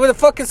 The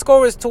fucking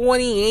score was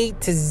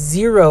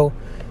 28-0.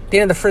 The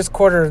end of the first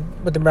quarter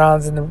with the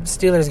Browns in the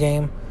Steelers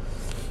game.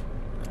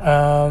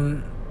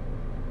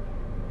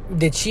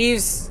 The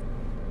Chiefs,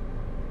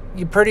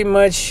 you pretty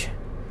much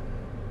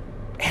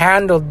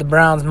handled the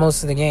Browns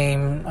most of the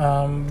game.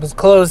 It was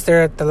close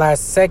there at the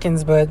last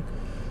seconds, but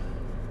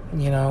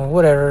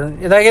whatever.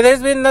 Like,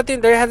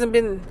 there hasn't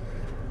been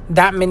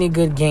that many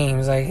good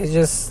games. Like, it's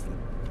just,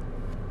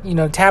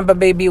 Tampa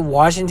Bay beat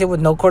Washington with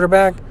no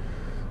quarterback.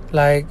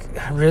 Like,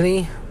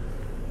 really?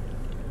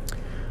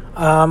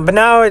 But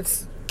now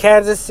it's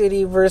Kansas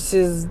City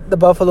versus the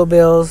Buffalo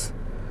Bills,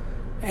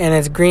 and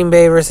it's Green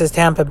Bay versus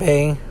Tampa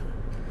Bay.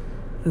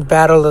 The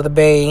Battle of the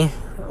Bay.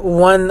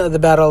 One of the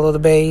Battle of the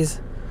Bays.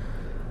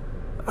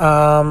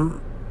 And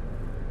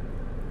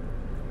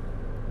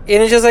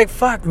it's just like,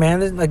 fuck,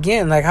 man.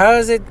 Again, like, how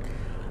is it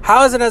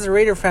as a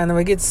Raider fan that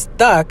we get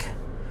stuck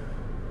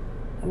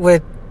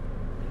with,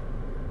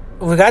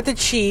 we got the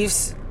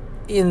Chiefs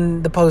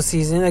in the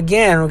postseason.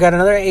 Again, we got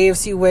another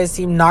AFC West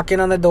team knocking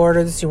on the door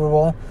to the Super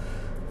Bowl.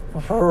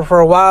 For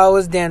a while it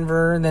was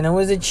Denver, and then it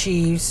was the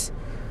Chiefs.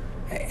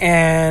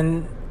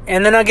 And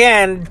then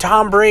again,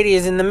 Tom Brady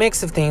is in the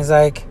mix of things.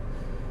 Like,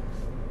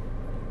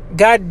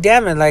 God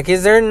damn it. Like,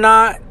 is there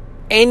not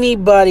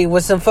anybody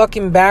with some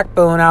fucking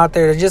backbone out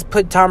there to just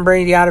put Tom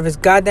Brady out of his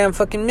goddamn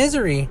fucking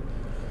misery?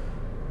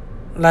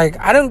 Like,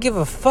 I don't give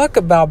a fuck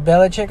about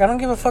Belichick. I don't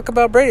give a fuck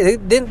about Brady.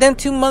 Them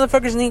 2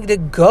 motherfuckers need to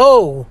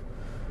go.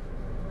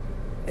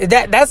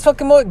 That's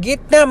fucking more.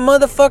 Get that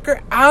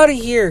motherfucker out of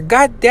here.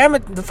 God damn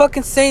it. The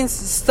fucking Saints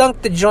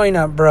stunk the joint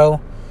up,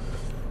 bro.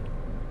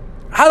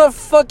 How the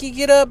fuck you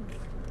get up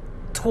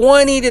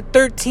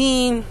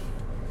 20-13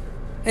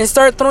 and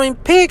start throwing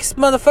picks,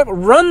 motherfucker?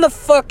 Run the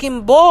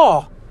fucking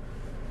ball.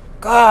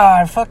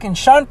 God, fucking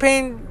Sean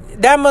Payne,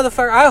 that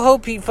motherfucker, I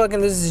hope he fucking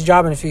loses his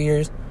job in a few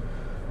years.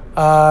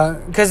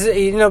 Because,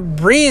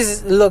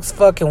 Breeze looks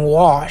fucking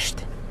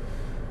washed.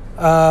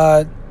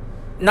 Not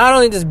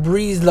only does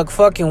Breeze look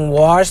fucking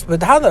washed,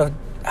 but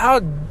how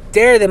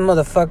dare the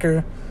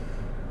motherfucker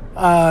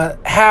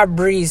have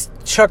Breeze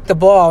chuck the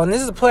ball? And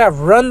this is a play I've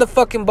run the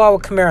fucking ball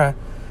with Kamara.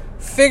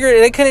 Figure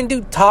they couldn't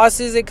do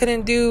tosses, they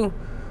couldn't do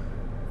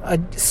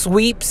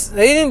sweeps.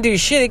 They didn't do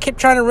shit. They kept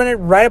trying to run it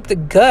right up the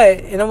gut,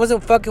 and it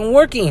wasn't fucking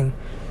working.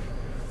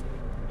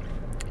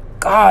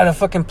 God, the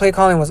fucking play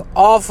calling was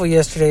awful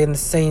yesterday in the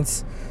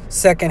Saints'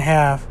 second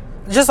half.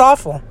 Just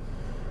awful.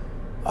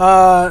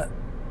 And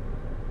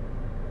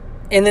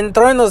then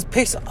throwing those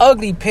picks,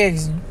 ugly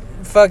picks,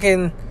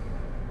 fucking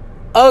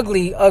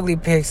ugly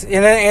picks.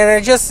 And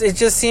it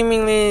just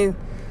seemingly,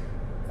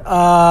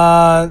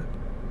 Tampa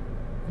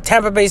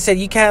Bay said,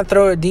 you can't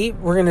throw it deep.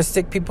 We're going to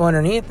stick people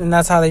underneath. And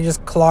that's how they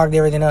just clogged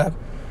everything up.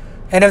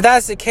 And if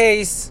that's the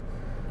case,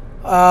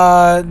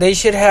 They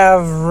should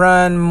have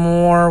run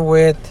more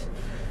with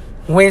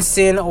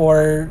Winston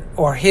or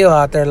Hill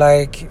out there.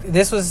 Like,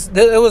 it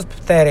was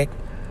pathetic.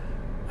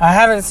 I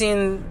haven't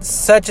seen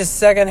such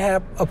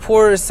a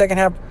poor second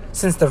half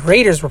since the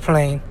Raiders were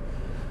playing.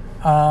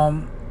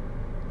 And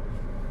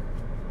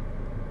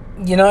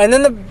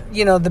then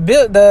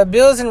the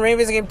Bills and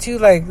Ravens game too.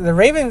 Like, the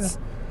Ravens,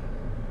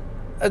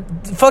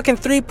 fucking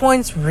 3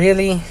 points,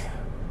 really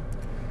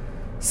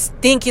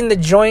stinking the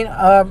joint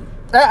up.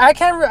 I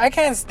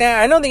can't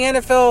stand. I know the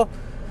NFL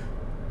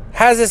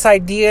has this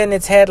idea in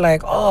its head,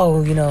 like,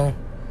 oh,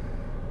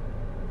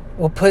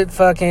 we'll put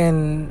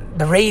fucking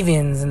the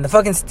Ravens and the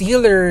fucking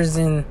Steelers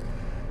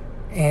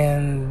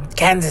and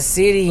Kansas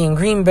City and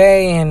Green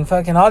Bay and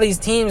fucking all these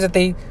teams that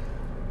they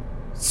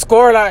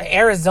score, like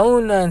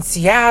Arizona and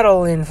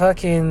Seattle and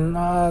fucking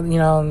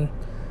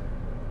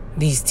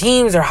these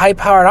teams are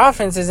high-powered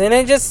offenses, and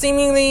it just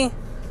seemingly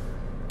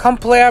come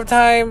playoff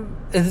time,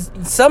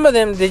 some of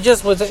them, they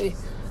just was the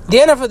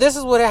NFL. This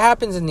is what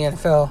happens in the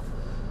NFL.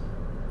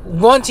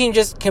 One team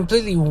just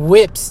completely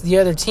whips the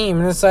other team,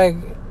 and it's like,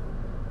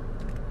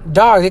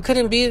 dog, it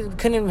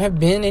couldn't have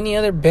been any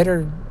other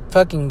better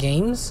fucking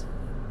games,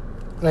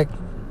 like,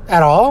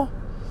 at all.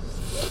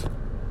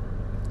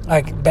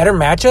 Like, better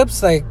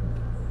matchups, like,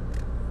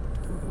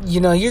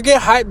 you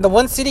get hyped. The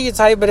one city gets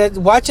hyped, but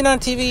watching on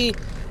TV,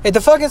 if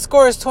the fucking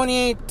score is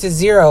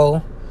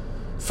 28-0,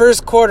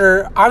 first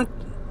quarter, I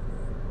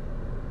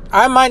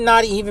might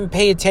not even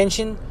pay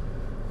attention.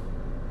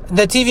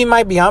 The TV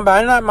might be on,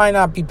 but I might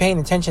not be paying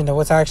attention to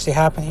what's actually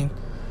happening,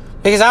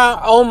 because I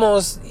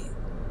almost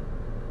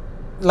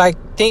I'm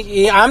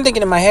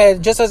thinking in my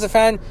head, just as a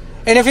fan,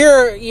 and if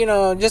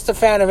you're just a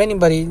fan of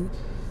anybody,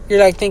 you're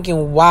like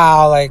thinking,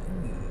 wow, like,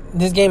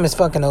 this game is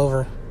fucking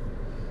over.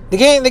 The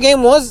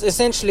game was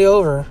essentially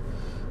over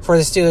for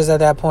the Steelers at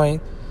that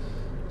point.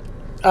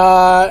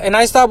 And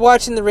I stopped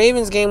watching the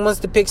Ravens game once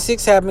the pick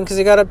six happened, because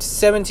it got up to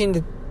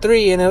 17-3,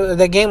 and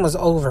the game was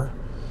over.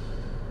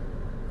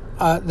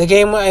 The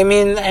game, I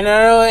mean, and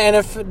I know, and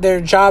if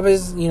their job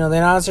is, the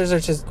announcers are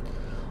just,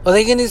 well,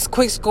 they get this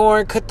quick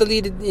score, cut the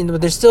lead,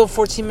 but there's still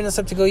 14 minutes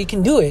left to go. You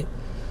can do it.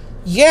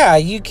 Yeah,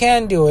 you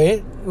can do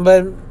it,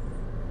 but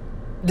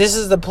this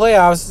is the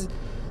playoffs.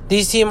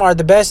 These teams are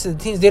the best of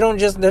the teams.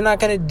 They're not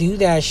going to do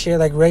that shit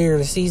like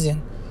regular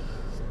season.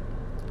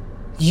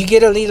 You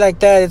get a lead like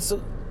that, it's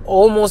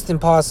almost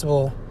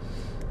impossible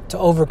to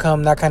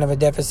overcome that kind of a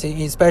deficit,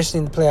 especially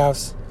in the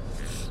playoffs.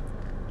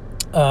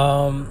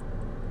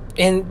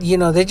 And,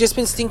 they've just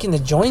been stinking the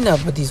joint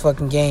up with these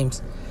fucking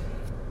games.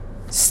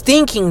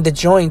 Stinking the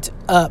joint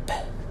up.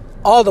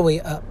 All the way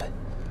up.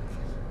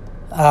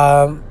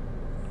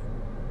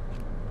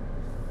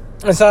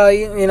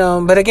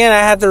 So, but again, I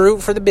had to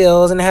root for the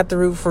Bills and I had to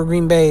root for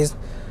Green Bay's.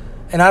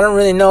 And I don't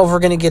really know if we're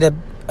going to get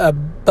a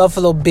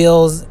Buffalo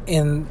Bills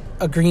in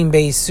a Green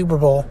Bay Super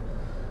Bowl.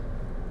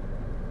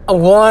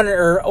 One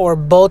or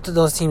both of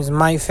those teams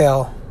might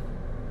fail.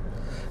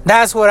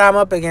 That's what I'm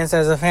up against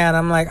as a fan.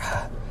 I'm like,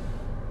 I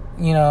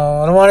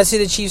don't want to see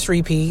the Chiefs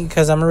repeat,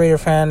 because I'm a Raider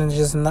fan, and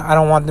I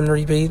don't want them to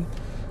repeat.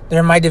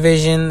 They're in my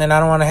division, and I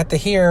don't want to have to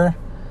hear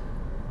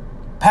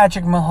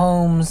Patrick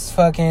Mahomes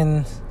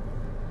fucking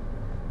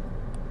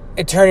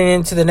it turning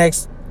into the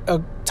next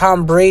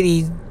Tom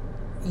Brady,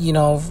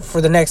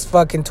 for the next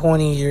fucking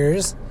 20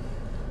 years.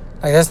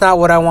 Like, that's not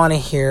what I want to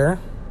hear.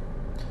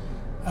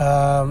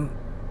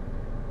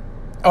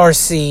 Or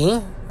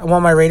see. I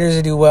want my Raiders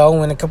to do well,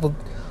 win a couple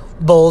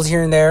bowls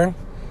here and there.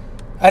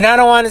 And I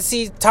don't want to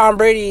see Tom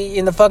Brady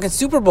in the fucking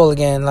Super Bowl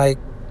again. Like,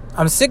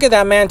 I'm sick of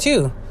that man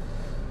too.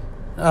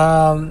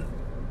 Like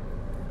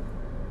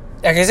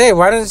I say,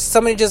 why doesn't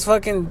somebody just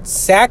fucking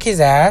sack his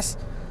ass?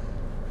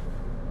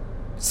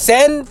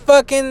 Send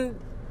fucking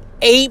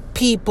 8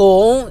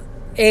 people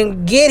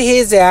and get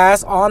his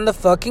ass on the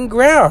fucking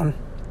ground.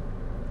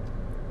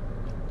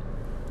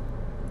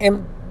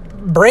 And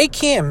break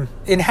him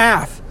in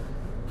half.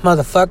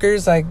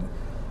 Motherfuckers, like,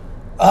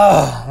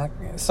 oh.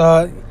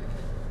 So,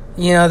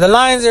 the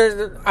Lions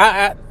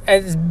are,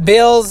 as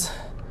Bills,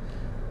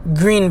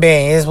 Green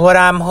Bay is what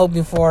I'm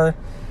hoping for.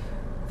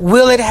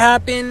 Will it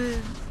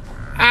happen?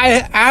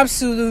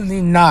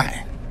 Absolutely not.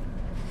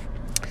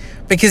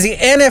 Because the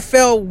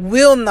NFL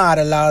will not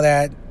allow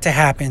that to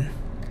happen.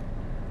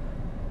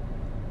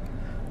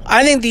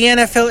 I think the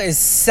NFL is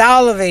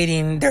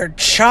salivating their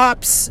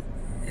chops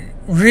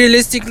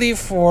realistically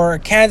for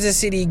Kansas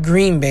City,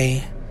 Green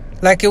Bay,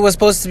 like it was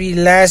supposed to be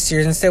last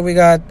year. Instead, we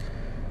got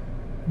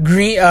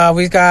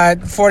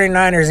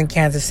 49ers in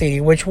Kansas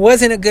City, which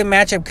wasn't a good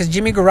matchup because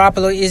Jimmy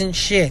Garoppolo isn't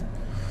shit.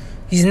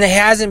 He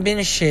hasn't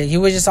been shit. He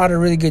was just on a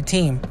really good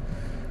team.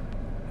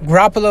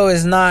 Garoppolo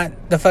is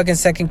not the fucking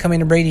second coming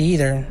to Brady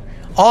either.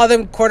 All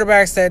them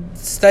quarterbacks that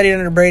studied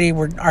under Brady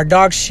are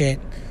dog shit.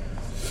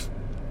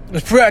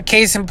 A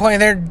case in point,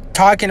 they're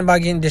talking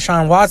about getting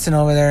Deshaun Watson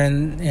over there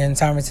in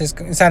San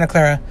Francisco, in Santa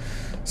Clara.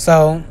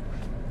 So,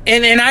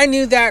 and I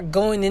knew that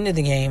going into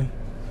the game.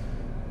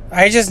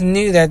 I just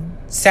knew that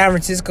San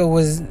Francisco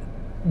was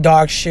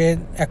dog shit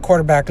at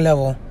quarterback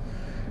level.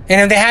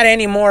 And if they had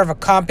any more of a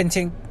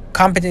competent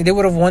competent. They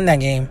would have won that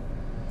game.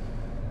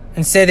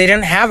 Instead, they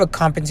didn't have a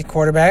competent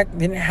quarterback.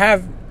 They didn't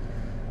have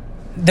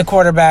the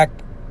quarterback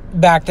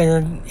back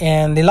there,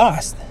 and they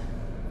lost.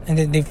 And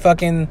they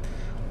fucking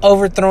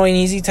overthrowing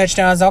easy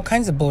touchdowns, all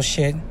kinds of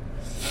bullshit.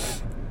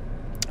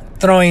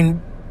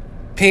 Throwing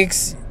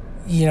picks,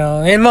 you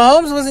know. And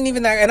Mahomes wasn't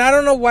even that. And I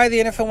don't know why the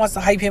NFL wants to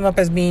hype him up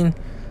as being,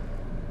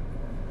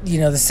 you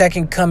know, the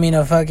second coming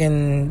of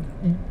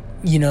fucking,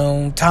 you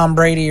know, Tom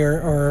Brady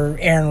or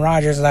Aaron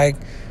Rodgers. Like,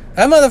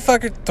 that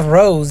motherfucker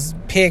throws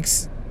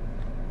picks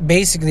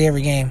basically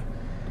every game.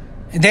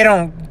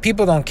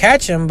 People don't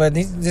catch him, but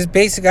this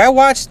basically, I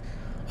watched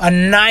a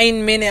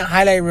 9-minute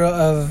highlight reel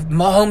of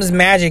Mahomes'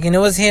 magic, and it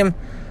was him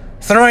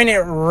throwing it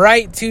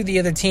right to the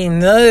other team.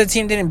 The other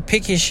team didn't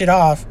pick his shit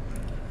off,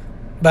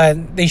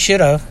 but they should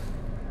have.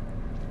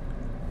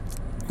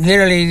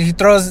 Literally, he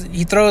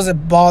throws a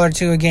ball or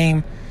two a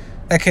game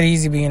that could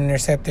easily be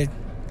intercepted.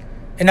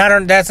 And I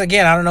don't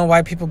know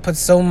why people put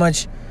so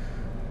much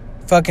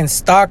fucking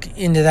stock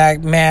into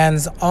that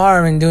man's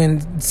arm and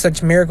doing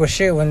such miracle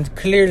shit when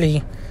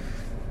clearly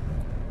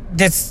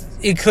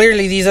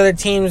these other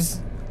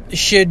teams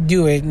should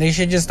do it. They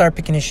should just start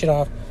picking his shit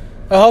off.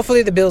 Well,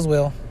 hopefully the Bills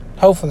will.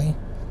 Hopefully.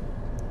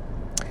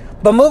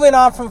 But moving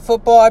on from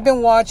football, I've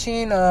been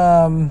watching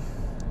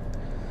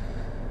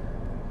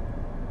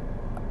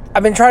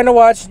I've been trying to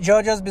watch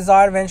JoJo's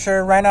Bizarre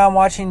Adventure. Right now I'm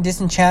watching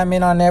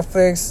Disenchantment on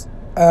Netflix.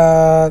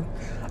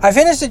 I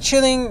finished The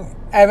Chilling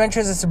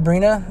Adventures of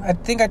Sabrina. I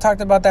think I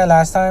talked about that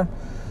last time.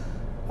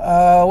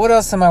 What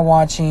else am I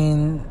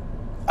watching?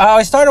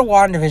 I started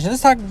WandaVision.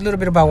 Let's talk a little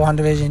bit about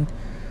WandaVision.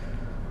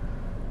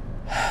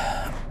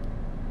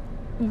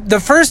 The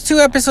first 2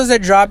 episodes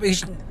that dropped,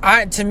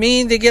 to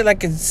me, they get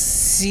like a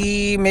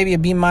C, maybe a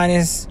B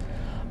minus.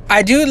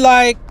 I do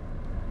like...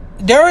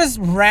 There was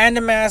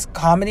random ass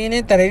comedy in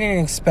it that I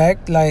didn't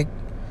expect, like,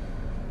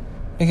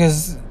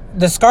 because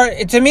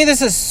to me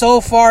this is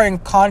so far in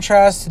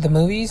contrast to the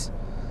movies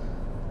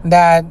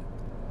that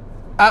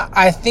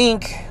I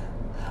think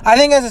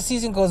as the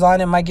season goes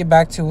on it might get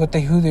back to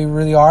who they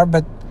really are.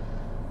 But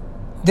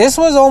this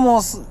was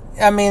almost,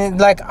 I mean,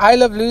 like I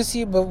Love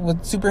Lucy but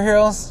with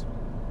superheroes.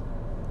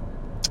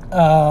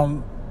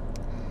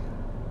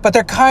 But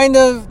they're kind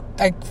of,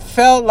 I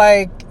felt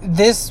like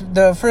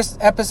the first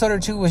episode or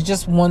 2 was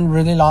just one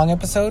really long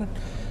episode.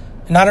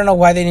 And I don't know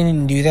why they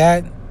didn't do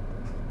that.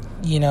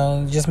 You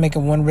know, just make it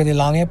one really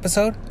long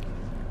episode.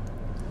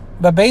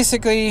 But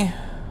basically,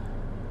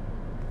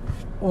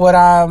 what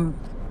I'm,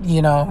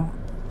 you know,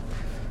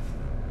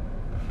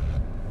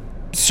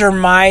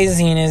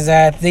 surmising is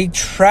that they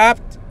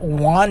trapped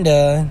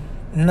Wanda.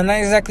 I'm not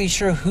exactly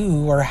sure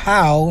who or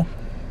how.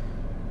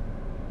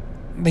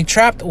 They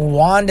trapped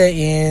Wanda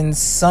in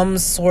some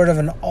sort of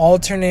an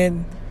alternate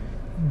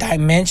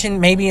dimension,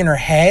 maybe in her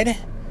head.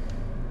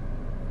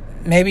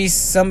 Maybe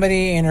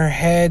somebody in her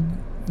head,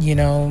 you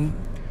know,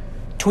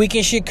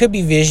 tweaking shit. Could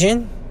be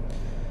Vision.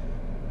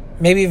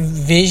 Maybe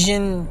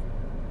Vision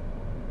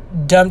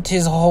dumped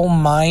his whole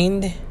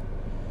mind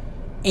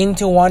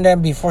into Wanda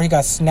before he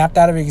got snapped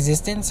out of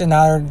existence, and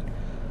now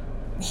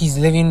he's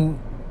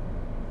living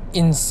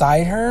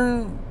inside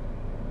her,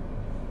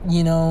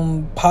 you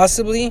know,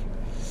 possibly.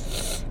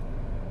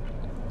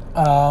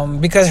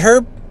 Because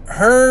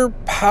her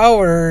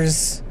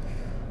powers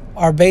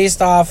are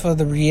based off of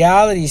the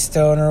Reality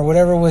Stone or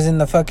whatever was in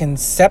the fucking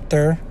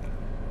scepter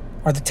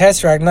or the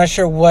Tesseract. I'm not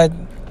sure where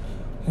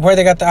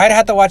they got I'd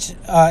have to watch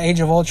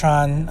Age of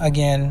Ultron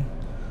again,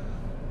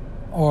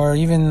 or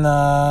even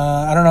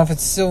I don't know if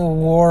it's Civil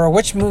War or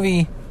which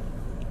movie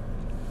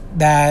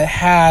that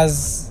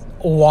has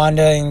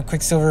Wanda and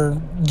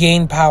Quicksilver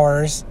gain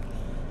powers.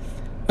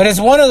 But it's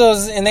one of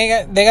those, and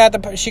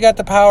she got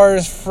the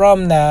powers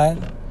from that.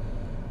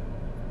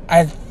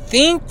 I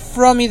think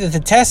from either the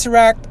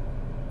Tesseract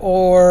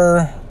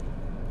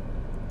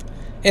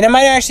and it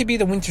might actually be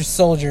the Winter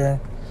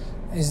Soldier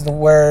is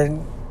where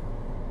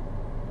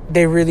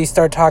they really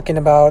start talking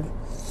about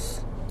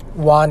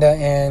Wanda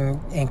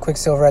and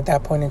Quicksilver at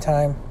that point in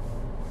time.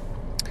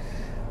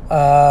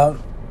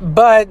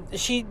 But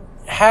she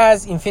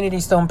has Infinity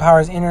Stone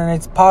powers in her, and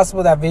it's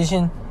possible that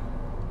Vision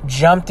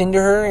jumped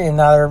into her, and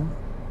now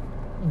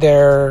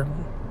they're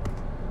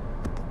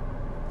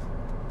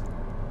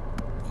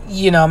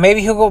you know,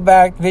 maybe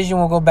Vision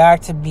will go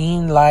back to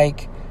being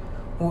like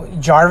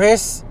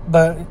Jarvis,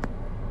 but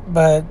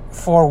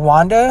for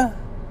Wanda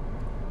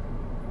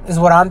is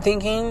what I'm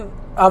thinking.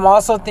 I'm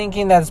also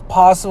thinking that it's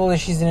possible that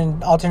she's in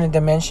an alternate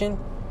dimension.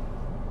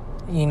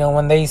 You know,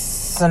 when they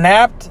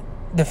snapped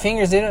the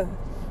fingers, they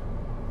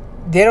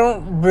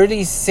don't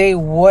really say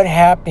what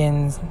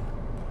happened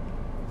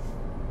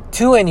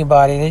to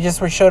anybody. They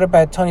just showed up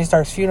at Tony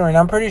Stark's funeral, and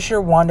I'm pretty sure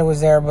Wanda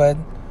was there, but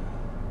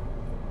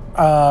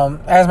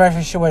as a matter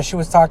of fact, she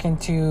was talking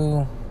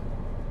to,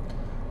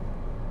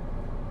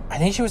 I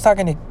think she was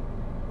talking to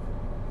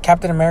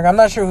Captain America. I'm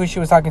not sure who she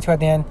was talking to at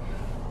the end,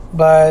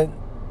 but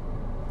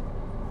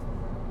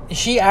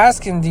she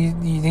asked him,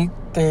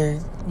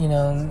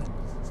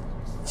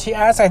 she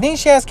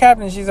asked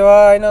Captain, she said,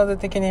 well, I know that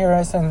they can hear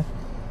us, and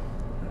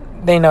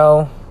they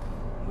know,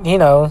 you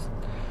know.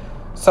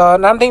 So,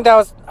 and I think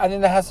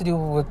that has to do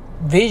with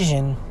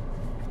Vision,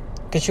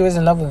 because she was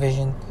in love with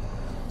Vision.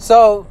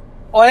 So,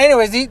 well,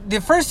 anyways, the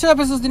first 2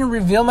 episodes didn't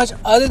reveal much,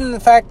 other than the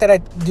fact that I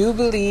do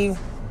believe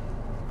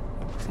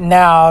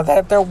now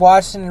that they're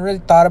watching and really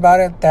thought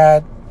about it,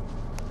 that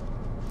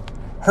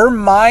her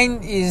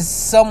mind is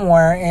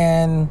somewhere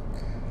and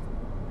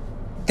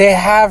they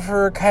have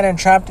her kind of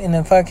trapped in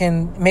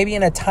maybe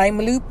in a time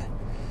loop.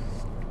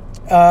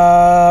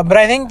 But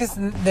I think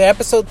the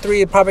episode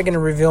 3 is probably going to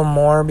reveal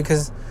more,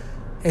 because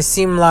it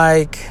seemed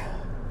like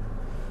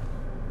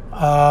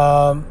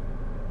the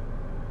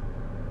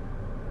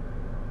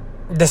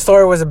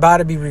story was about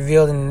to be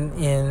revealed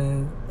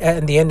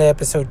at the end of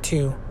episode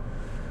 2,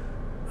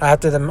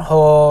 after the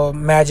whole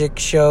magic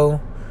show,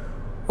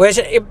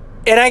 the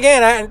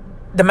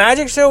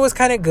magic show was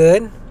kind of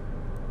good.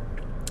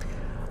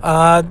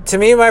 To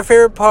me, my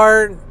favorite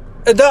part,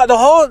 the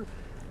whole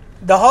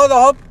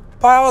part,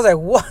 I was like,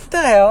 what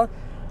the hell?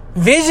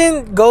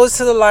 Vision goes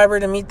to the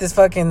library to meet this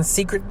fucking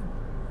secret,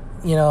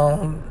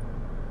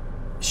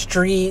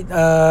 street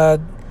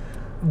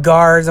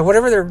guards or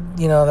whatever they're,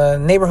 the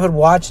neighborhood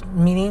watch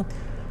meeting,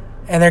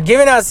 and they're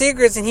giving out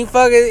secrets, and he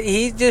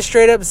just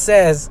straight up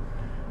says,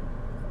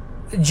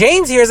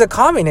 James here is a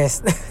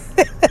communist.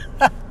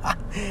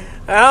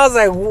 And I was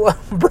like,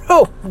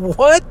 bro,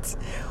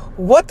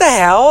 what the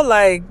hell?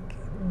 Like,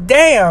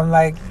 damn,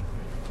 like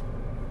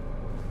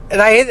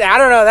I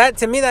don't know, that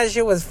to me, that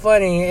shit was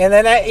funny. And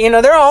then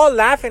they're all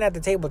laughing at the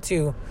table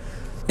too.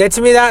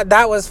 To me,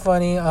 that was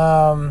funny.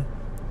 I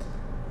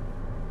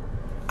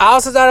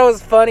also thought it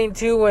was funny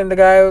too when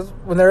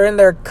they're in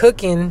there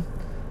cooking,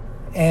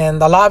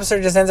 and the lobster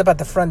just ends up at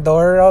the front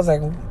door. I was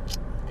like,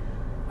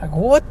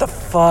 what the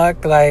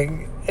fuck? Like,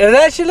 and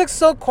that shit looks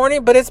so corny,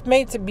 but it's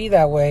made to be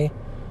that way,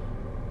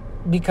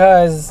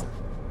 because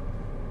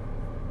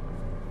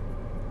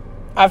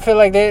I feel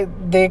like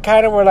they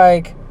kind of were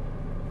like,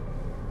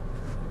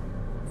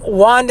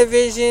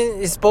 WandaVision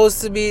is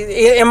supposed to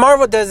be, and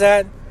Marvel does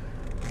that.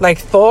 Like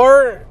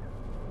Thor,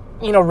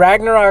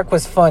 Ragnarok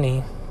was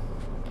funny.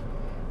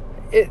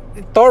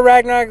 Thor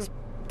Ragnarok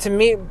to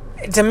me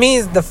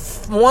is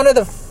one of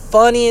the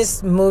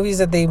funniest movies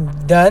that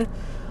they've done.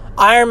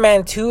 Iron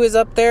Man 2 is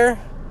up there.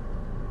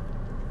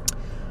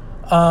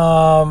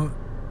 Guardians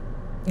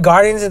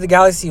of the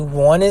Galaxy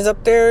 1 is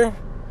up there.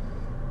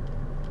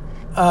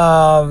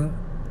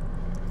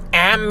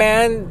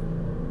 Ant-Man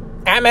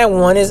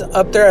 1 is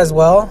up there as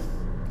well.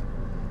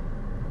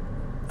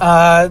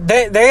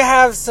 They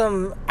have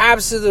some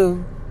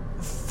absolute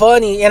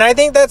funny, and I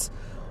think that's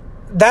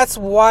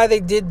why they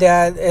did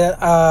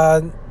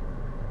that.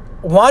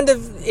 Wanda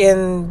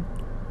and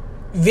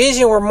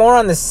Vision were more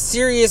on the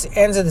serious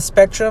ends of the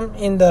spectrum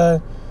in the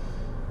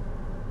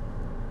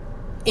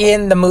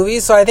movie,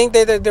 so I think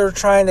they were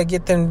trying to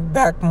get them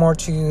back more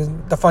to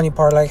the funny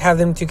part, like have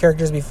them 2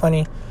 characters be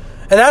funny.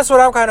 And that's what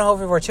I'm kind of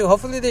hoping for too.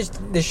 Hopefully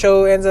the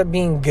show ends up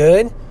being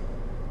good,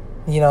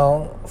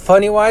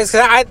 funny wise,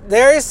 because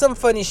there is some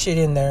funny shit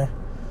in there.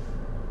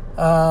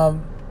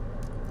 And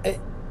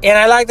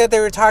I like that they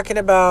were talking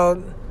about,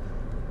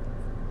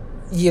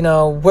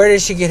 where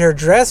did she get her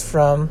dress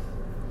from?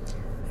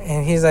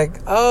 And he's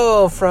like,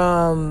 I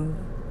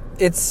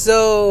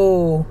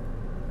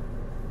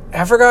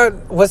forgot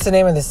what's the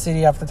name of the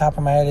city off the top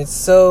of my head.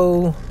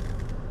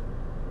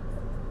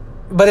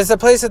 But it's a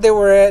place that they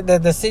were at,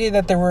 the city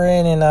that they were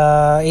in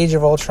Age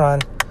of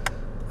Ultron.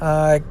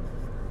 I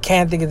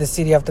can't think of the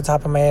city off the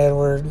top of my head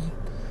where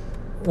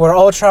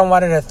Ultron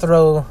wanted to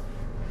throw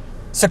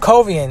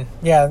Sokovia.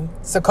 Yeah,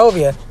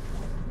 Sokovia.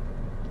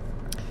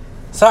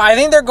 So I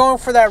think they're going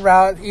for that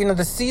route.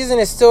 The season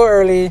is still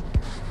early.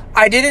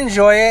 I did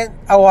enjoy it.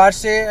 I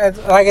watched it.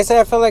 Like I said,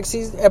 I felt like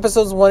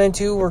episodes 1 and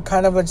 2 were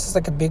kind of just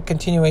like a big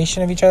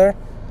continuation of each other.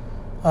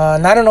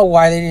 And I don't know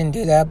why they didn't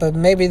do that, but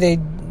maybe they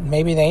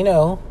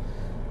know.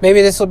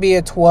 Maybe this will be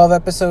a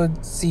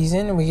 12-episode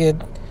season. We get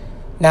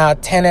now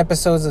 10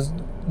 episodes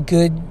of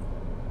good,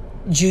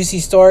 juicy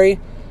story.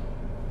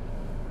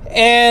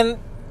 And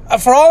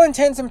for all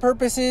intents and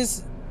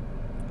purposes,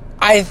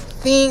 I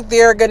think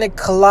they're going to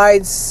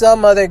collide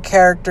some other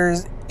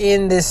characters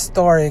in this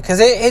story. Because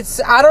it's,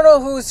 I don't know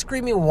who's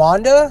screaming,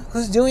 Wanda,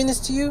 who's doing this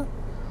to you?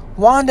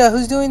 Wanda,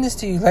 who's doing this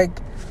to you?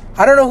 Like,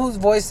 I don't know whose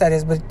voice that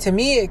is, but to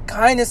me, it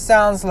kind of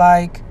sounds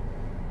like,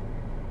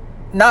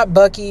 not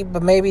Bucky,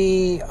 but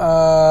maybe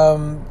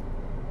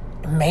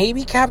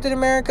Captain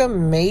America,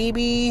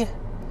 maybe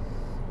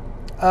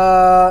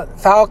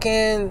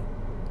Falcon.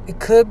 It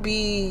could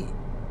be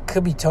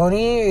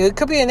Tony. It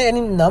could be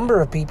any number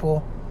of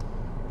people.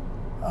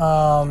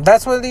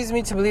 That's what leads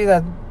me to believe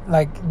that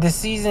this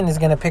season is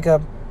gonna pick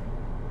up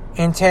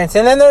intense.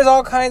 And then there's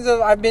all kinds of,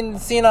 I've been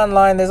seeing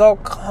online, there's all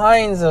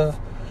kinds of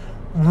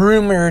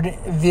rumored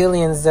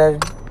villains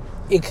that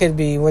it could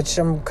be, which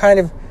I'm kind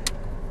of,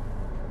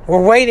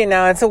 we're waiting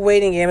now. It's a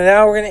waiting game, and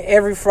now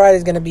every Friday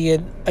is gonna be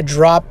a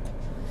drop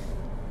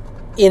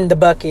in the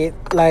bucket,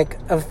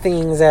 of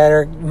things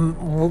that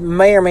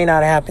may or may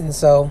not happen.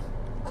 So,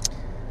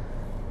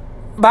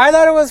 but I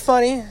thought it was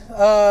funny.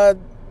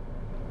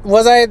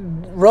 Was I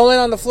rolling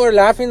on the floor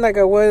laughing like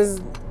I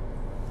was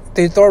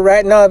through Thor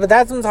Ragnarok? No, but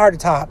that one's hard to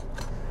top.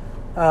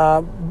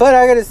 But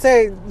I gotta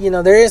say,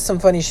 there is some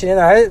funny shit in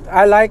it.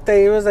 I like that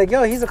he was like,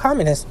 yo, he's a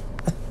communist.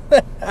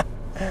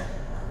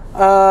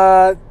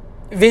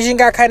 Vision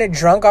got kind of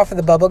drunk off of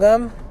the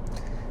bubblegum.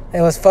 He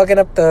was fucking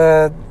up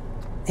the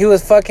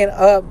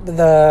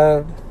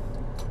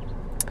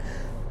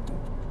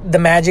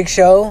magic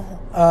show.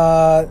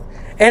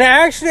 And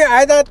actually,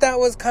 I thought that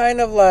was kind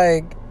of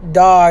like,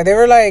 dog.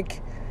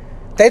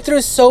 They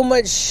threw so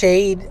much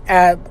shade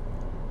at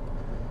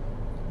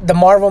the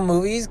Marvel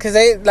movies, because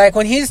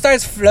when he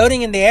starts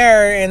floating in the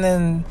air and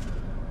then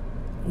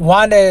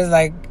Wanda is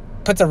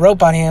puts a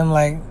rope on him,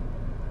 and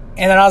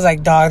then I was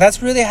like, dog,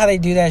 that's really how they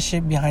do that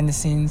shit behind the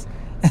scenes.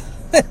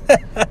 I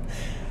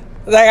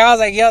was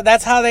like, yo,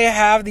 that's how they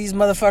have these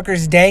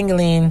motherfuckers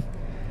dangling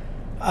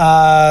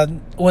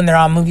when they're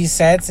on movie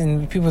sets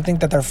and people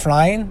think that they're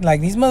flying.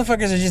 These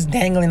motherfuckers are just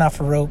dangling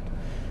off a rope.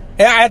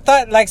 And I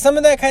thought some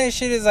of that kind of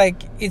shit is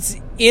it's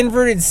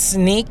inverted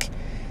sneak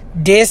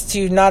diss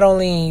to not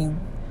only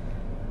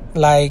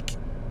the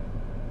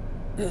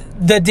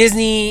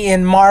Disney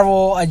and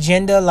Marvel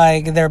agenda,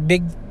 their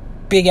big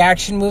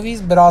action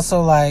movies, but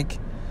also any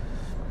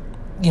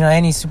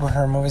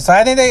superhero movie. So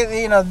I think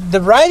they,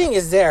 the writing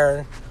is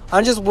there.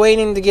 I'm just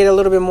waiting to get a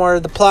little bit more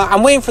of the plot.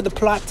 I'm waiting for the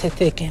plot to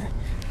thicken.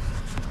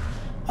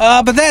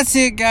 But that's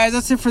it, guys.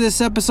 That's it for this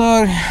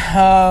episode.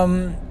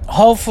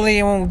 Hopefully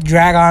it won't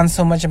drag on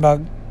so much about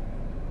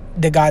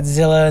the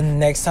Godzilla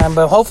next time.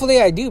 But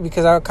hopefully I do,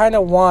 because I kind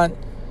of want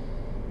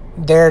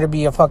there to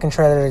be a fucking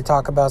trailer to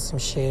talk about some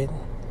shit.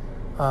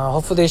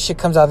 Hopefully this shit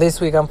comes out this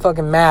week. I'm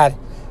fucking mad.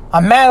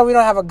 I'm mad we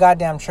don't have a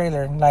goddamn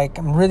trailer.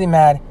 I'm really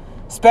mad.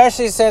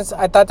 Especially since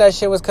I thought that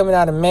shit was coming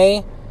out in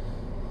May.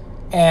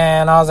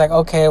 And I was like,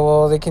 okay,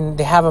 well,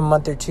 they have a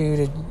month or two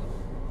to,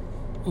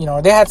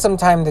 they had some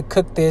time to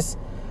cook this.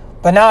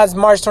 But now it's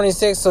March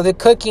 26th, so they're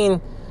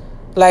cooking,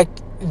 I'm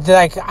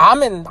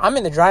in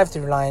the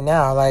drive-thru line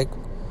now.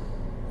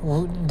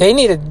 They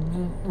need to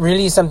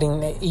release something,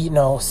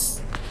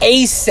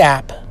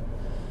 ASAP.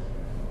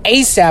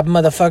 ASAP,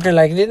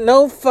 motherfucker.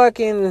 No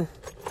fucking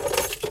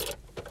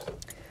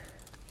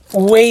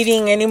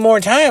waiting any more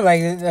time.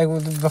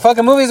 The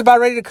fucking movie is about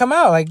ready to come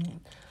out.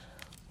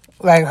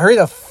 Hurry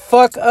the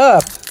fuck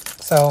up.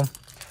 So,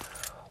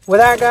 with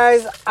that,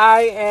 guys,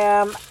 I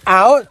am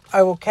out.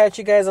 I will catch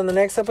you guys on the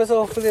next episode.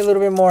 Hopefully a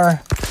little bit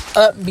more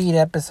upbeat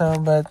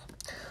episode, but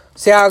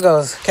see how it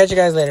goes. Catch you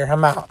guys later.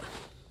 I'm out.